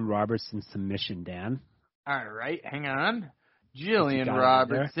Jillian Robertson submission, Dan? All right, hang on. Jillian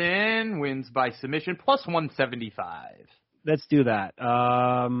Robertson wins by submission plus 175. Let's do that.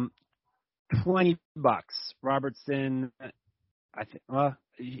 $20. Robertson, I think.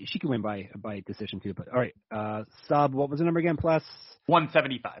 She can win by decision too. But all right, sub. What was the number again? Plus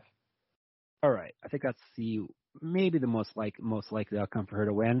 175. All right, I think that's maybe the most likely outcome for her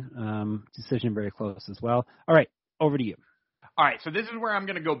to win. Decision very close as well. All right, over to you. All right, so this is where I'm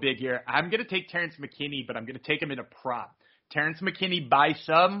going to go big here. I'm going to take Terrence McKinney, but I'm going to take him in a prop. Terrence McKinney by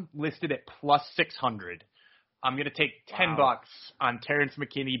sub listed at plus 600. I'm going to take $10 on Terrence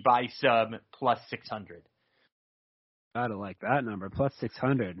McKinney by sub plus 600. I don't like that number. Plus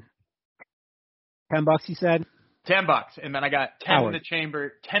 600. $10 you said? $10, and then I got 10 in the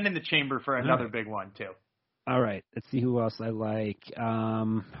chamber. 10 in the chamber for another big one too. All right, let's see who else I like.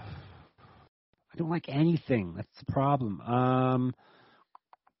 I don't like anything. That's the problem. How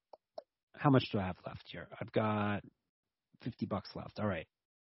much do I have left here? I've got $50 left. All right.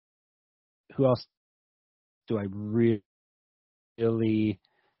 Who else do I really?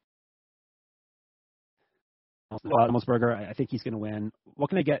 Mosberger, I think he's going to win. What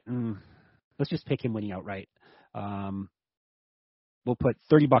can I get? Let's just pick him winning outright. We'll put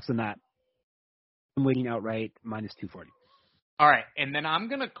 $30 on that. I'm winning outright minus 240. All right, and then I'm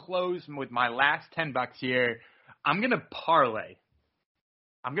going to close with my last $10 here. I'm going to parlay.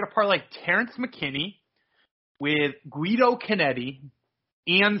 Terrence McKinney with Guido Canetti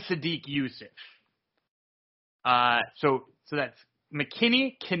and Sadiq Youssef. So that's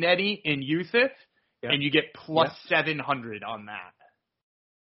McKinney, Canetti, and Youssef, and you get plus 700 on that.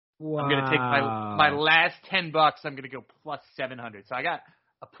 Wow. I'm going to take my last $10. I'm going to go plus 700. So I got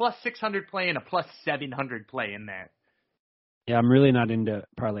a plus 600 play and a plus 700 play in there. Yeah, I'm really not into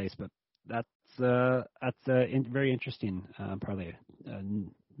parlays, but that's a very interesting parlay.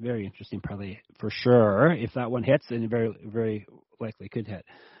 Very interesting parlay for sure. If that one hits, and very, very likely could hit.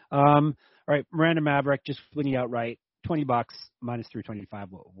 All right, Miranda Maverick just winning outright. $20 minus 325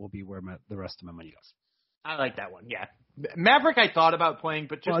 will be where the rest of my money goes. I like that one. Yeah, Maverick I thought about playing,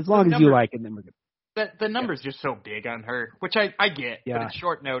 but just as long as you like it, then we're good. The number's just so big on her, which I get. Yeah. But it's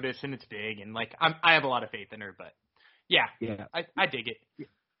short notice and it's big, and I have a lot of faith in her, but. Yeah, I dig it.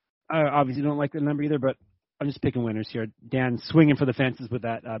 I obviously don't like the number either, but I'm just picking winners here. Dan swinging for the fences with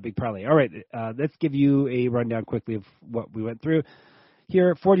that big parlay. All right, let's give you a rundown quickly of what we went through.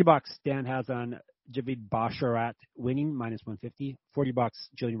 Here, $40 Dan has on Javid Basharat winning, minus 150. $40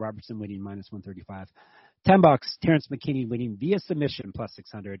 Jillian Robertson winning, minus 135. $10 Terrence McKinney winning via submission, plus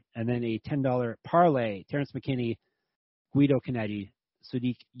 600. And then a $10 parlay, Terrence McKinney, Guido Canetti,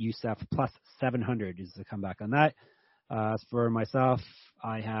 Sadiq Youssef, plus 700 is the comeback on that. As for myself,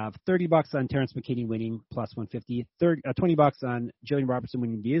 I have $30 on Terrence McKinney winning plus 150, $20 on Jillian Robertson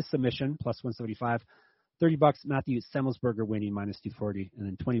winning via submission plus 175, $30 Matthew Semmelsberger winning minus 240, and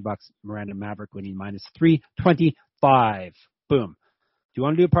then $20 Miranda Maverick winning minus 325. Boom. Do you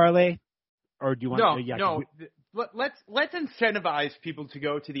want to do a parlay, or do you want? No. Let's incentivize people to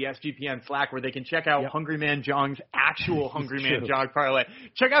go to the SGPN Slack where they can check out Hungry Man Jong's actual Hungry Man Jong parlay.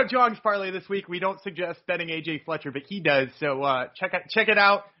 Check out Jong's parlay this week. We don't suggest betting AJ Fletcher, but he does. So check it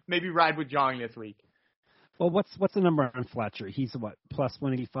out. Maybe ride with Jong this week. Well, what's the number on Fletcher? He's what, plus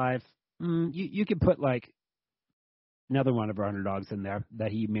 185. You could put like another one of our underdogs in there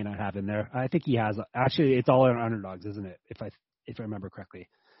that he may not have in there. I think he has. Actually, it's all on underdogs, isn't it? If I remember correctly.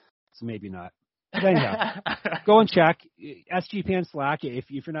 So maybe not. But anyhow, go and check SGPN Slack. If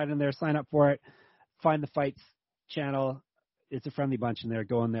you're not in there, sign up for it. Find the Fights channel. It's a friendly bunch in there.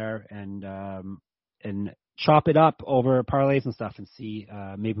 Go in there and chop it up over parlays and stuff, and see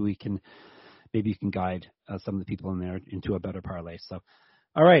maybe you can guide some of the people in there into a better parlay. So,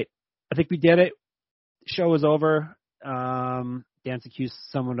 all right, I think we did it. Show was over. Dan's accused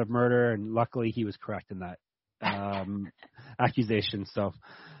someone of murder, and luckily he was correct in that accusation. So.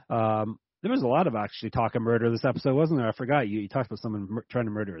 There was a lot of actually talk of murder this episode, wasn't there? I forgot. You talked about someone trying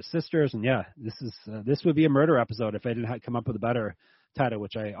to murder his sisters, and yeah, this would be a murder episode if I didn't come up with a better title,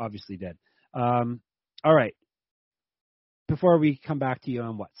 which I obviously did. All right. Before we come back to you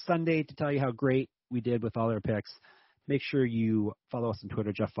on Sunday to tell you how great we did with all our picks, make sure you follow us on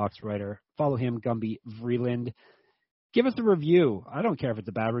Twitter, Jeff Foxwriter. Follow him, Gumby Vreeland. Give us a review. I don't care if it's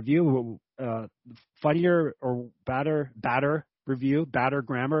a bad review. Funnier or badder review, batter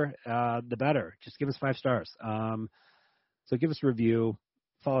grammar, the better. Just give us 5 stars. So give us a review,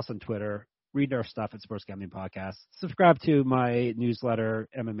 follow us on Twitter, read our stuff at Sports Gambling Podcast, subscribe to my newsletter,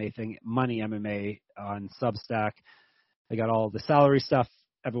 MMA thing, Money MMA on Substack. I got all the salary stuff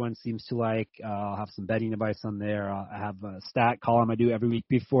everyone seems to like. I'll have some betting advice on there. I have a stat column I do every week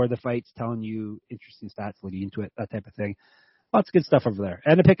before the fights, telling you interesting stats leading into it, that type of thing. Lots of good stuff over there.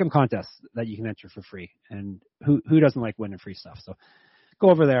 And a pick'em contest that you can enter for free. And who doesn't like winning free stuff? So go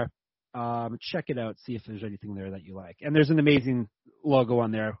over there, check it out, see if there's anything there that you like. And there's an amazing logo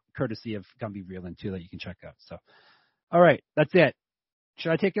on there, courtesy of Gumby Vreeland, too, that you can check out. So, all right, that's it.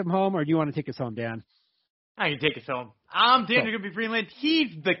 Should I take him home, or do you want to take us home, Dan? I can take us home. I'm Daniel Gumby Vreeland.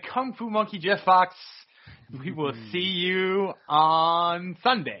 He's the Kung Fu Monkey Jeff Fox. We will see you on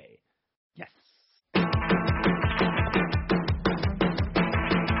Sunday.